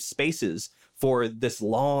to leave spaces for this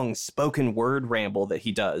long spoken word ramble that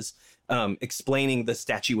he does, explaining the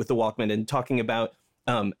statue with the Walkman and talking about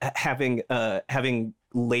having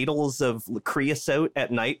ladles of creosote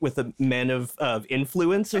at night with the men of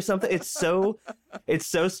influence or something. It's so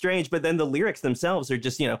strange. But then the lyrics themselves are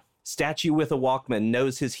just, statue with a Walkman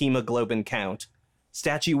knows his hemoglobin count.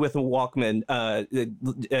 Statue with a Walkman,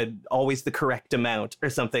 always the correct amount or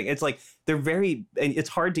something. It's like it's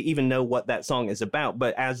hard to even know what that song is about.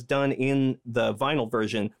 But as done in the vinyl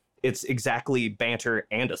version, it's exactly banter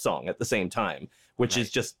and a song at the same time, which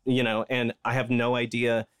is just, and I have no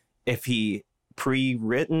idea if he had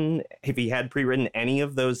pre-written any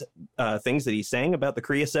of those things that he's saying about the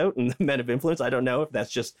creosote and the men of influence. I don't know if that's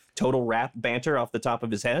just total rap banter off the top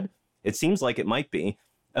of his head. It seems like it might be.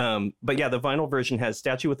 But yeah, the vinyl version has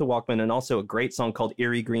Statue with the Walkman and also a great song called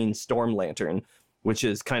Eerie Green Storm Lantern, which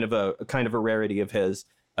is kind of a rarity of his.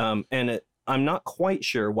 I'm not quite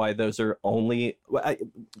sure why those are only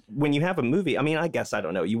when you have a movie. I mean, I guess, I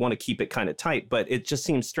don't know, you want to keep it kind of tight, but it just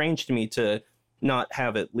seems strange to me to not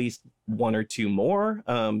have at least one or two more.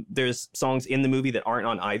 There's songs in the movie that aren't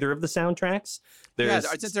on either of the soundtracks.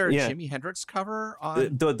 Is there a Jimi Hendrix cover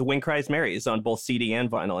on the Wind Cries Mary is on both CD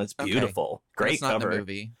and vinyl. It's beautiful. Great cover. Not in the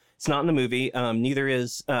movie. It's not in the movie. Neither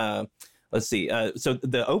is let's see. So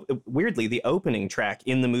weirdly, the opening track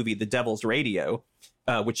in the movie, The Devil's Radio,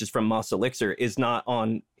 which is from Moss Elixir, is not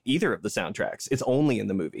on either of the soundtracks. It's only in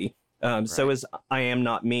the movie. So is I Am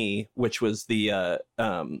Not Me, which was the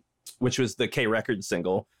K Records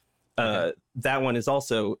single. That one is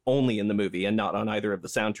also only in the movie and not on either of the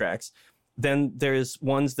soundtracks. Then there's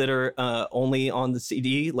ones that are only on the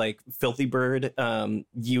CD, like Filthy Bird,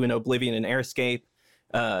 You in Oblivion and Airscape.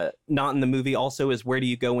 Not in the movie also is Where Do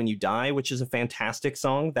You Go When You Die, which is a fantastic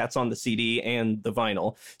song. That's on the CD and the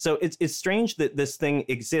vinyl. So it's strange that this thing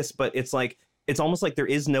exists, but it's almost like there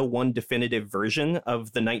is no one definitive version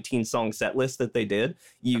of the 19-song set list that they did.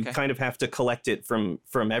 You kind of have to collect it from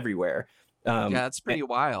everywhere. That's pretty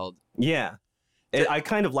wild. Yeah. I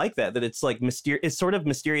kind of like that it's like it's sort of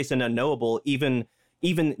mysterious and unknowable. Even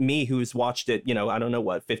me, who's watched it, I don't know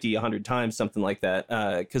what, 50, 100 times, something like that.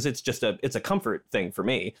 Cause it's a comfort thing for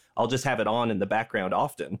me. I'll just have it on in the background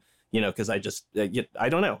often, cause I just, I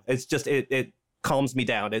don't know. It's just, it calms me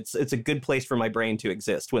down. It's a good place for my brain to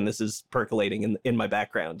exist when this is percolating in my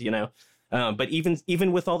background, but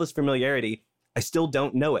even with all this familiarity, I still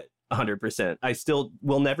don't know it 100%. I still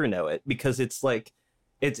will never know it because it's like,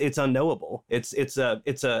 it's unknowable. It's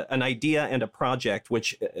an idea and a project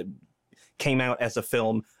which came out as a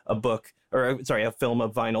film, a book, or sorry, a film, a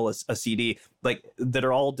vinyl, a CD, like that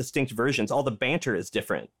are all distinct versions. All the banter is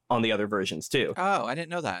different on the other versions too. Oh, I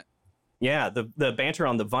didn't know that. Yeah, the banter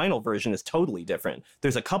on the vinyl version is totally different.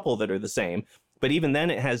 There's a couple that are the same, but even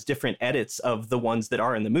then it has different edits of the ones that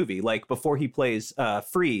are in the movie. Like before he plays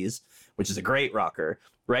Freeze, which is a great rocker,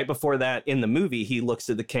 right before that in the movie, he looks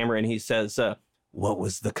at the camera and he says, what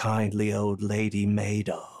was the kindly old lady made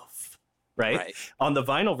of? Right? On the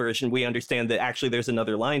vinyl version, we understand that actually there's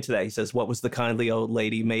another line to that. He says, what was the kindly old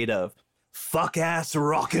lady made of? Fuck ass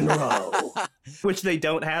rock and roll, which they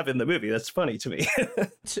don't have in the movie. That's funny to me.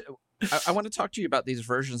 I want to talk to you about these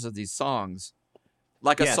versions of these songs.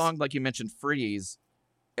 Like a song like you mentioned, Freeze.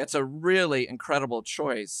 It's a really incredible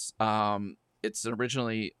choice. It's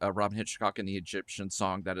originally a Robin Hitchcock and the Egyptian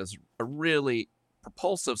song that is a really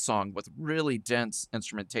propulsive song with really dense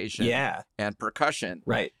instrumentation and percussion.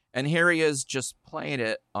 Right. And here he is just playing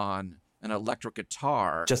it on an electric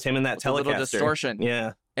guitar. Just him and that Telecaster. A little distortion.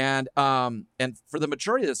 Yeah. And for the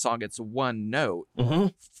majority of the song, it's one note,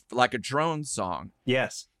 like a drone song.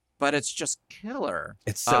 Yes. But it's just killer.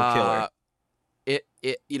 It's so killer.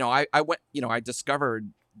 I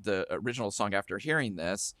discovered the original song after hearing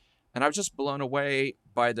this, and I was just blown away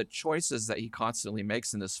by the choices that he constantly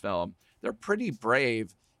makes in this film. They're pretty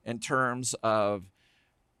brave in terms of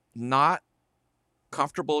not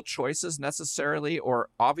comfortable choices necessarily, or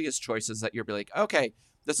obvious choices that you'll be like, okay,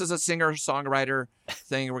 this is a singer-songwriter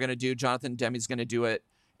thing we're going to do. Jonathan Demme's going to do it.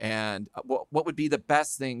 And what would be the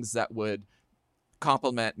best things that would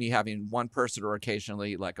complement me having one person or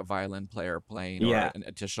occasionally like a violin player playing or an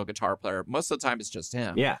additional guitar player? Most of the time it's just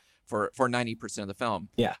him. Yeah. for 90% of the film.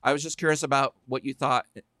 Yeah. I was just curious about what you thought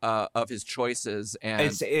of his choices. And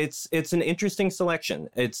it's an interesting selection.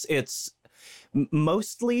 It's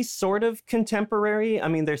mostly sort of contemporary. I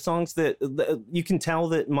mean, there's songs that you can tell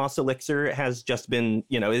that Moss Elixir has just been,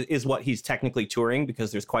 is what he's technically touring,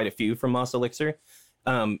 because there's quite a few from Moss Elixir.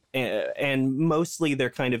 And mostly they're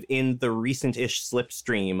kind of in the recent-ish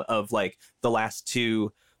slipstream of like the last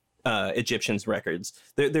two Egyptians records.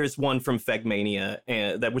 There's one from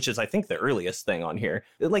Fegmania, which is I think the earliest thing on here.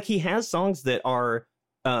 Like he has songs that are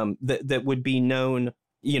that would be known,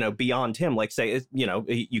 beyond him. Like say,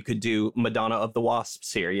 you could do Madonna of the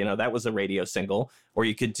Wasps here. That was a radio single. Or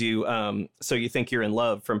you could do So You Think You're in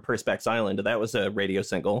Love from Perspex Island. That was a radio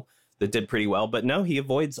single that did pretty well. But no, he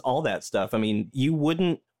avoids all that stuff. I mean, you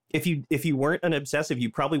wouldn't, if you weren't an obsessive,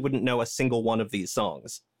 you probably wouldn't know a single one of these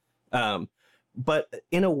songs. But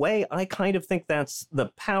in a way, I kind of think that's the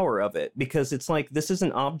power of it, because it's like, this is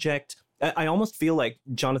an object. I almost feel like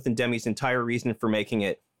Jonathan Demme's entire reason for making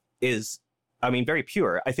it is, I mean, very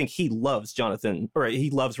pure. I think he loves he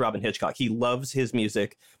loves Robin Hitchcock. He loves his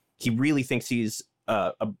music. He really thinks he's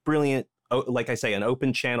a brilliant, like I say, an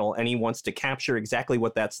open channel, and he wants to capture exactly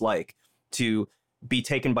what that's like to be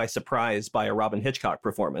taken by surprise by a Robin Hitchcock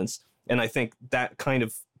performance. And I think that kind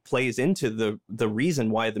of plays into the reason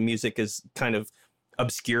why the music is kind of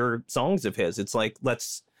obscure songs of his. It's like,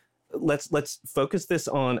 let's focus this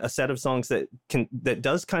on a set of songs that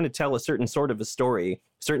does kind of tell a certain sort of a story,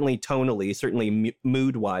 certainly tonally, certainly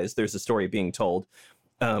mood wise, there's a story being told.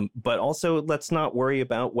 But also let's not worry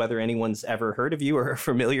about whether anyone's ever heard of you or are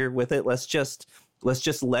familiar with it. Let's just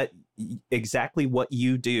let exactly what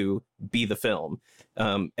you do be the film.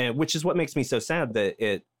 And which is what makes me so sad that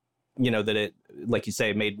it, like you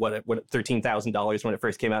say, made what $13,000 when it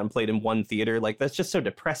first came out and played in one theater. Like, that's just so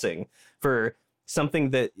depressing for something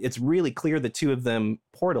that it's really clear the two of them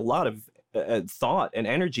poured a lot of thought and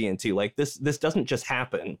energy into. Like, this doesn't just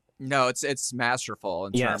happen. No, it's masterful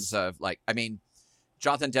in terms of, like, I mean,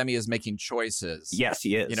 Jonathan Demme is making choices. Yes,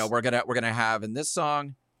 he is. We're gonna have in this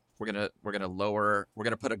song, we're gonna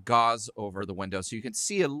put a gauze over the window so you can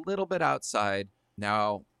see a little bit outside.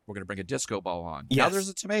 Now we're going to bring a disco ball on. Yes. Now there's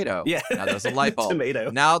a tomato. Yeah. Now there's a light bulb. Tomato.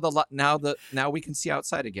 Now we can see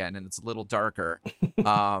outside again, and it's a little darker.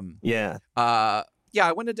 Yeah. I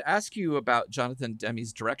wanted to ask you about Jonathan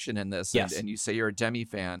Demme's direction in this. Yes. And you say you're a Demme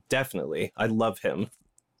fan. Definitely. I love him.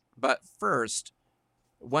 But first,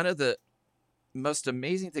 one of the most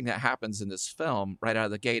amazing thing that happens in this film right out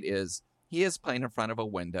of the gate is he is playing in front of a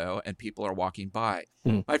window and people are walking by.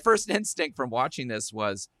 My first instinct from watching this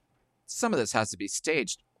was, some of this has to be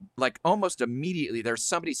staged. Like, almost immediately, there's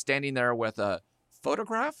somebody standing there with a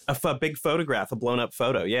photograph? A big photograph, a blown-up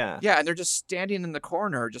photo, yeah. Yeah, and they're just standing in the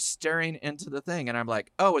corner, just staring into the thing. And I'm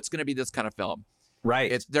like, oh, it's going to be this kind of film.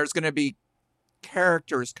 Right. There's going to be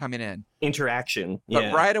characters coming in. Interaction,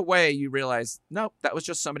 But right away, you realize, nope, that was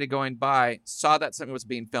just somebody going by, saw that something was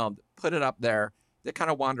being filmed, put it up there. They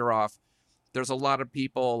kind of wander off. There's a lot of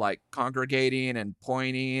people, like, congregating and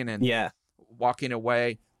pointing and walking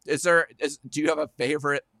away. Do you have a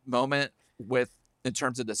favorite moment in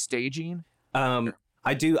terms of the staging?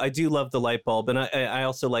 I do love the light bulb, and I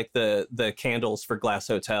also like the candles for Glass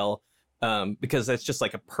Hotel, because that's just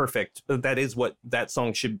like a perfect. That's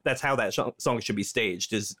how that song should be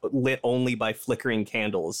staged, is lit only by flickering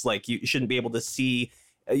candles. Like, you shouldn't be able to see.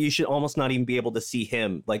 You should almost not even be able to see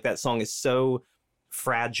him. Like, that song is so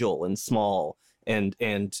fragile and small and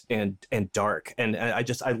dark, and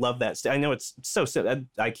I love that. I know it's so simple.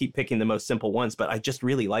 I keep picking the most simple ones, but I just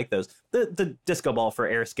really like those. The disco ball for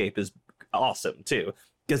Airscape is awesome too,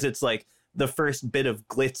 because it's like the first bit of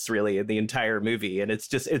glitz really in the entire movie, and it's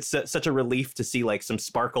such a relief to see like some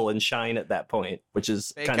sparkle and shine at that point, which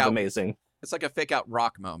is kind of amazing. It's like a fake out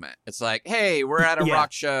rock moment. It's like, hey, we're at a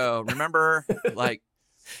rock show, remember? Like,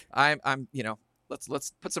 I'm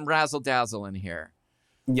let's put some razzle dazzle in here.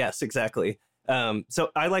 Yes, exactly.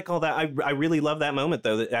 So I like all that. I really love that moment,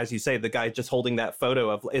 though, that, as you say, the guy just holding that photo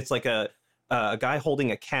of, it's like a guy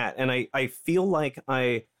holding a cat. And I feel like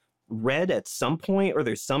I read at some point, or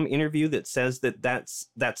there's some interview that says that's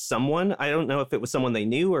someone. I don't know if it was someone they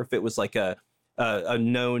knew, or if it was like a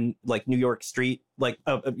known, like, New York street, like,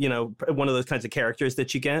 one of those kinds of characters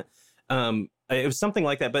that you get. It was something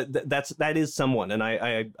like that, but that is someone, and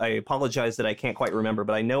I apologize that I can't quite remember,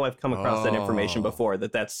 but I know I've come across that information before,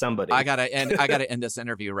 that's somebody. I gotta end this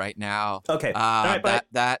interview right now. Okay.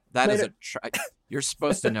 That is you're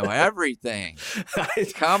supposed to know everything.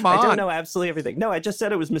 Come on. I don't know absolutely everything. No, I just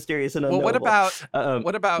said it was mysterious and unknowable. Well,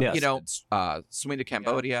 what about yes. Swing to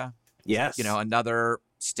Cambodia? Yes. Another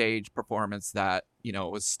stage performance that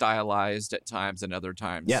it was stylized at times and other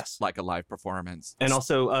times Yes. like a live performance. And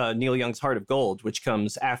also Neil Young's Heart of Gold, which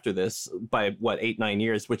comes after this by 8-9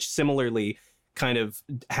 years, which similarly kind of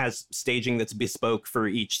has staging that's bespoke for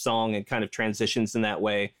each song and kind of transitions in that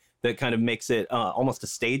way that kind of makes it almost a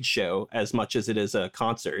stage show as much as it is a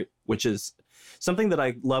concert, which is something that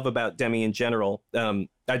I love about Demi in general.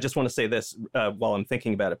 I just want to say this while I'm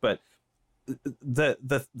thinking about it, but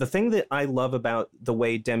the thing that I love about the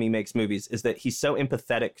way Demi makes movies is that he's so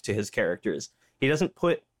empathetic to his characters. He doesn't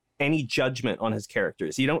put any judgment on his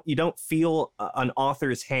characters. You don't feel an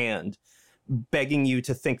author's hand begging you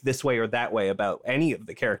to think this way or that way about any of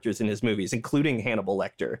the characters in his movies, including Hannibal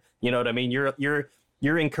Lecter. You know what I mean?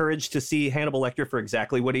 You're encouraged to see Hannibal Lecter for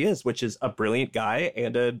exactly what he is, which is a brilliant guy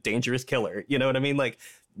and a dangerous killer. You know what I mean? Like,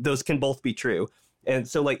 those can both be true. And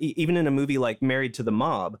so, like, even in a movie like Married to the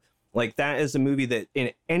Mob, like, that is a movie that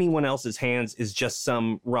in anyone else's hands is just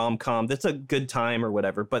some rom-com that's a good time or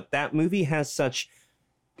whatever. But that movie has such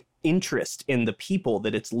interest in the people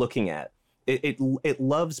that it's looking at. It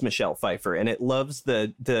loves Michelle Pfeiffer, and it loves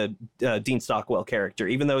the Dean Stockwell character,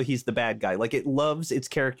 even though he's the bad guy. Like, it loves its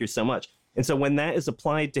characters so much. And so when that is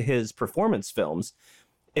applied to his performance films,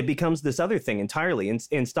 it becomes this other thing entirely.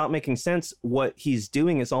 And Stop Making Sense, what he's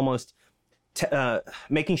doing is almost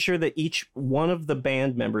making sure that each one of the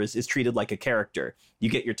band members is treated like a character. You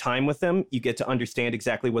get your time with them. You get to understand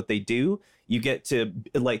exactly what they do. You get to,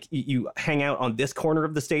 like, you hang out on this corner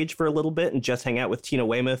of the stage for a little bit and just hang out with Tina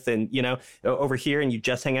Weymouth, and, over here, and you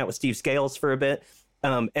just hang out with Steve Scales for a bit.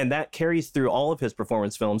 And that carries through all of his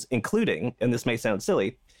performance films, including, and this may sound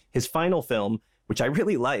silly, his final film, which I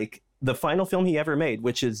really like, the final film he ever made,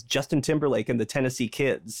 which is Justin Timberlake and the Tennessee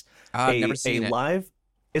Kids. I've never seen it.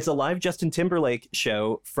 It's a live Justin Timberlake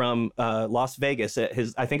show from Las Vegas at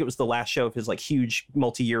I think it was the last show of his, like, huge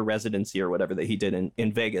multi-year residency or whatever that he did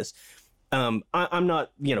in Vegas. I'm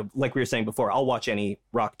not, like we were saying before, I'll watch any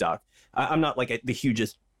rock doc. I'm not like the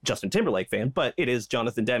hugest Justin Timberlake fan, but it is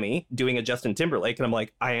Jonathan Demme doing a Justin Timberlake, and I'm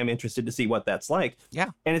like, I am interested to see what that's like. Yeah.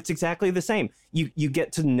 And it's exactly the same. You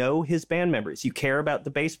get to know his band members. You care about the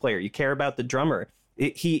bass player. You care about the drummer.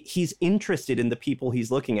 He's interested in the people he's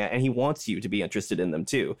looking at, and he wants you to be interested in them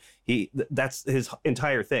too. That's his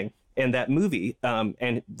entire thing. And that movie,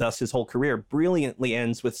 and thus his whole career, brilliantly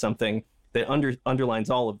ends with something that underlines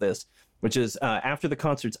all of this, which is after the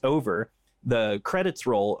concert's over, the credits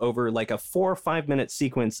roll over like a 4 or 5 minute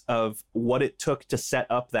sequence of what it took to set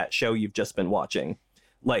up that show you've just been watching.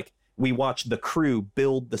 Like, we watch the crew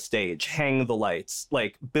build the stage, hang the lights,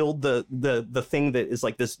 like build the thing that is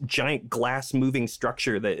like this giant glass moving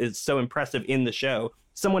structure that is so impressive in the show.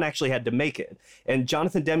 Someone actually had to make it. And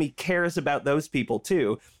Jonathan Demme cares about those people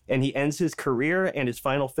too. And he ends his career and his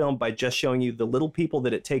final film by just showing you the little people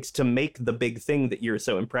that it takes to make the big thing that you're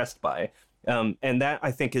so impressed by. And that, I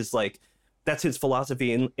think, is like, that's his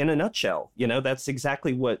philosophy in a nutshell. That's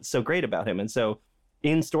exactly what's so great about him. And so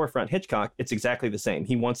in Storefront Hitchcock, it's exactly the same.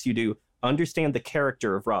 He wants you to understand the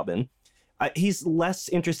character of Robin. He's less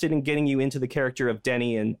interested in getting you into the character of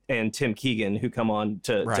Denny and Tim Keegan, who come on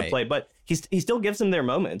to play, but he still gives them their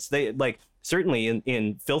moments. They, like, certainly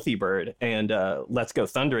in Filthy Bird and Let's Go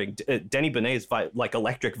Thundering, Denny Benet's like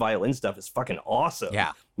electric violin stuff is fucking awesome.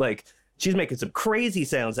 Yeah. Like, she's making some crazy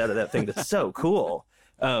sounds out of that thing that's so cool.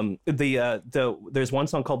 There's one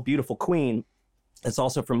song called Beautiful Queen. It's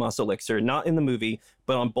also from Muscle Elixir, not in the movie,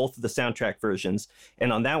 but on both of the soundtrack versions.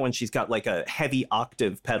 And on that one, she's got like a heavy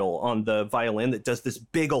octave pedal on the violin that does this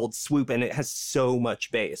big old swoop, and it has so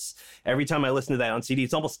much bass. Every time I listen to that on CD,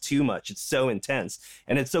 it's almost too much. It's so intense.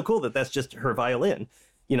 And it's so cool that that's just her violin.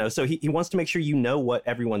 So he wants to make sure you know what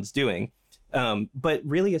everyone's doing. But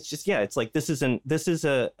really, it's just, it's like this is an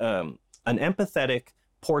empathetic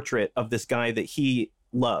portrait of this guy that he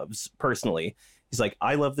loves personally. He's like,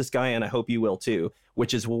 I love this guy, and I hope you will too,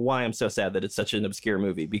 which is why I'm so sad that it's such an obscure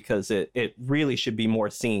movie, because it really should be more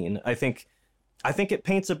seen. I think it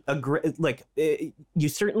paints a great, like, you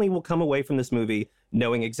certainly will come away from this movie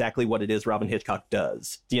knowing exactly what it is Robin Hitchcock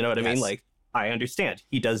does. Do you know what I mean? Like, I understand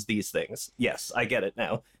he does these things. Yes, I get it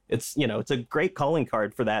now. It's, it's a great calling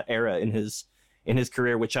card for that era in his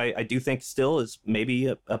career, which I do think still is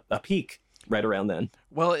maybe a peak right around then.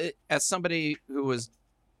 Well, as somebody who was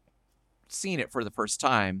seeing it for the first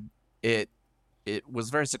time, it was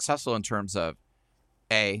very successful in terms of,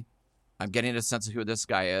 I'm getting a sense of who this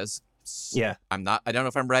guy is. Yeah. I don't know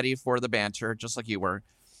if I'm ready for the banter, just like you were.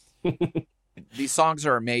 These songs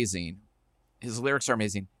are amazing. His lyrics are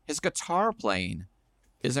amazing. His guitar playing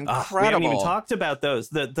is incredible. We haven't even talked about those.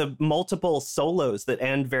 The multiple solos that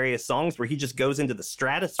end various songs where he just goes into the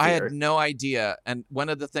stratosphere. I had no idea. And one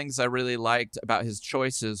of the things I really liked about his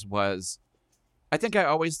choices was I think I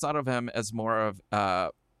always thought of him as more of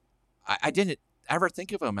I didn't ever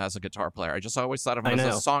think of him as a guitar player. I just always thought of him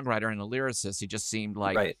as a songwriter and a lyricist. He just seemed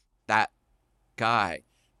like that guy.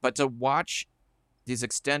 But to watch these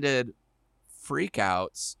extended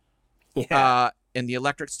freakouts in the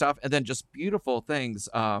electric stuff, and then just beautiful things.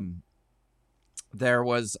 There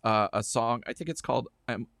was a song, I think it's called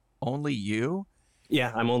 "I'm Only You."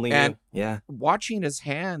 Yeah, I'm Only You. Yeah. Watching his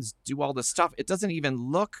hands do all this stuff, it doesn't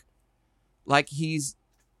even look like he's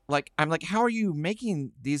like, I'm like, how are you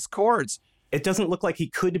making these chords? It doesn't look like he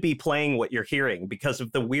could be playing what you're hearing because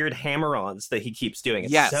of the weird hammer-ons that he keeps doing.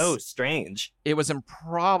 It's so strange. It was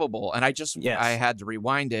improbable. And I had to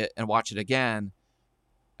rewind it and watch it again.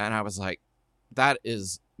 And I was like, that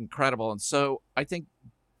is incredible. And so I think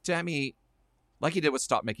Demi, like he did with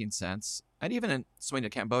Stop Making Sense, and even in Swing to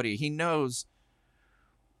Cambodia, he knows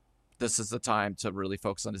this is the time to really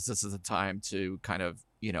focus on this. This is the time to kind of,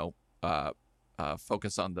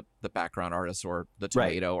 focus on the background artist or the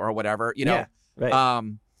tomato or whatever, Yeah, right.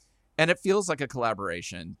 And it feels like a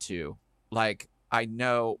collaboration too. Like, I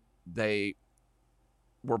know they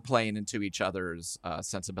were playing into each other's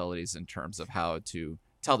sensibilities in terms of how to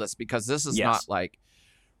tell this, because this is not like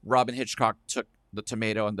Robin Hitchcock took the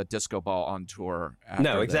tomato and the disco ball on tour.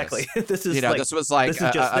 No, exactly. This is this was like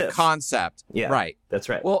a concept. Yeah, right. That's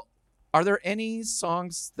right. Well, are there any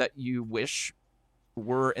songs that you wish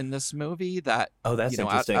were in this movie that, that's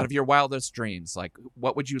interesting. Out of your wildest dreams, like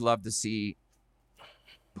what would you love to see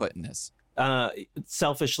put in this?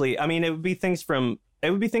 Selfishly, I mean, it would be things from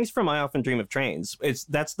I Often Dream of Trains.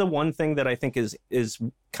 That's the one thing that I think is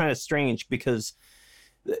kind of strange, because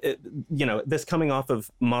this coming off of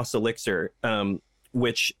Moss Elixir,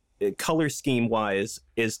 which color scheme wise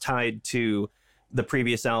is tied to the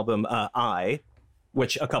previous album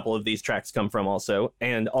which a couple of these tracks come from also,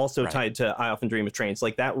 and also tied to I Often Dream of Trains.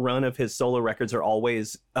 Like, that run of his solo records are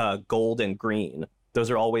always gold and green. Those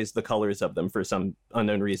are always the colors of them for some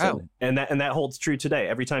unknown reason. Oh. And that holds true today.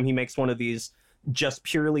 Every time he makes one of these just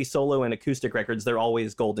purely solo and acoustic records, they're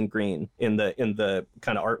always gold and green in the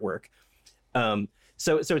kind of artwork.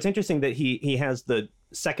 So it's interesting that he has the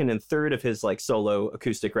second and third of his like solo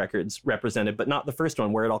acoustic records represented, but not the first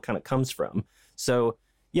one, where it all kind of comes from. So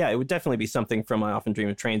yeah, it would definitely be something from I Often Dream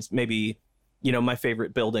of Trains. Maybe, My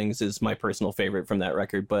Favorite Buildings is my personal favorite from that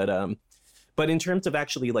record. But in terms of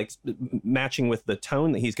actually like matching with the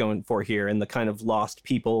tone that he's going for here and the kind of lost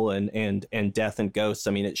people and death and ghosts,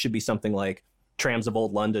 I mean, it should be something like Trams of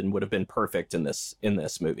Old London would have been perfect in this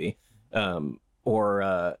movie.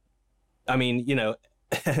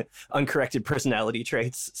 Uncorrected personality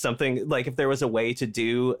traits, something like if there was a way to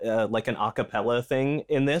do like an a cappella thing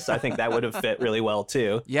in this, I think that would have fit really well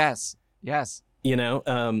too. Yes.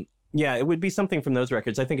 Yeah, it would be something from those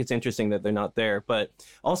records. I think it's interesting that they're not there, but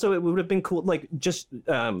also it would have been cool, like just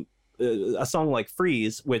a song like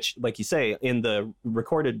Freeze, which, like you say, in the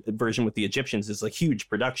recorded version with the Egyptians is a huge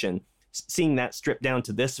production. Seeing that stripped down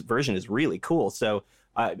to this version is really cool. So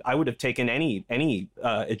I would have taken any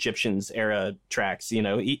Egyptians era tracks,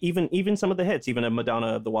 even some of the hits, even a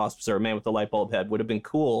Madonna of the Wasps or a Man with the Light Bulb Head would have been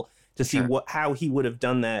cool to see how he would have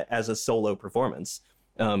done that as a solo performance.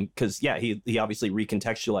 Because he obviously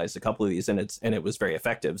recontextualized a couple of these and it was very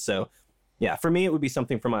effective. So yeah, for me it would be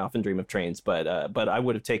something from I Often Dream of Trains, but I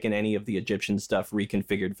would have taken any of the Egyptian stuff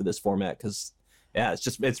reconfigured for this format, because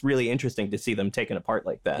it's really interesting to see them taken apart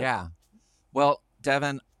like that. Yeah. Well,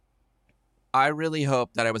 Devon, I really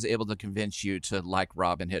hope that I was able to convince you to like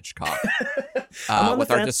Robin Hitchcock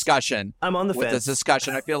with our discussion. I'm on the fence. With this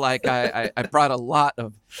discussion, I feel like I brought a lot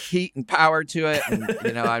of heat and power to it,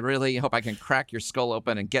 and I really hope I can crack your skull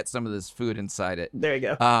open and get some of this food inside it. There you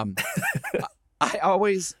go. I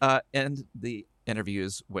always end the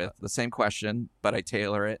interviews with the same question, but I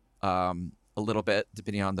tailor it a little bit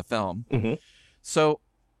depending on the film. Mm-hmm. So,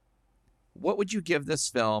 what would you give this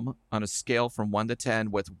film on a scale from 1 to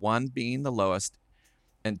 10, with 1 being the lowest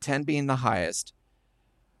and 10 being the highest?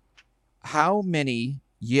 How many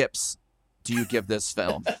yips do you give this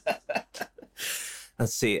film?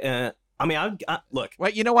 Let's see. Look.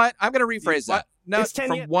 Wait, you know what? I'm going to rephrase that. No, it's 10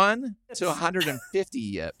 from yips. 1 to 150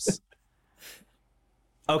 yips.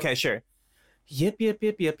 Okay, sure. Yip. Yeah.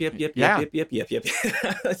 Yip.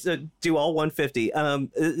 So do all 150.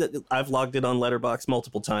 I've logged it on Letterboxd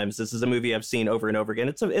multiple times. This is a movie I've seen over and over again.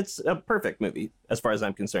 It's a perfect movie as far as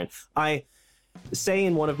I'm concerned. I say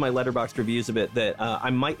in one of my Letterboxd reviews of it that I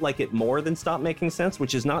might like it more than Stop Making Sense,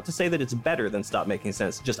 which is not to say that it's better than Stop Making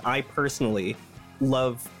Sense. Just I personally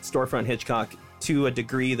love Storefront Hitchcock to a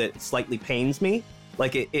degree that slightly pains me.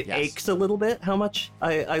 Like it Yes. aches a little bit how much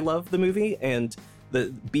I love the movie, and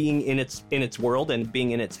the being in its world and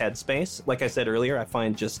being in its headspace, like I said earlier, I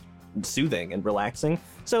find just soothing and relaxing.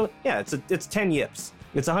 So yeah, it's 10 yips.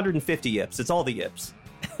 It's 150 yips. It's all the yips.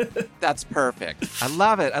 That's perfect. I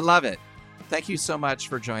love it. I love it. Thank you so much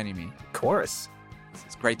for joining me. Of course.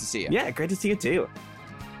 It's great to see you. Yeah, great to see you too.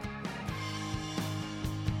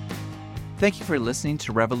 Thank you for listening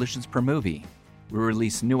to Revolutions Per Movie. We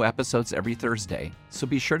release new episodes every Thursday, so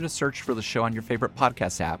be sure to search for the show on your favorite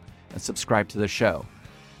podcast app and subscribe to the show.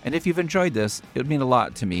 And if you've enjoyed this, it would mean a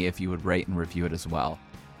lot to me if you would rate and review it as well.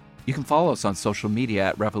 You can follow us on social media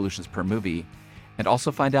at Revolutions Per Movie, and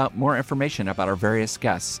also find out more information about our various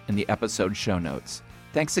guests in the episode show notes.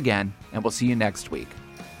 Thanks again, and we'll see you next week.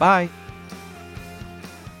 Bye!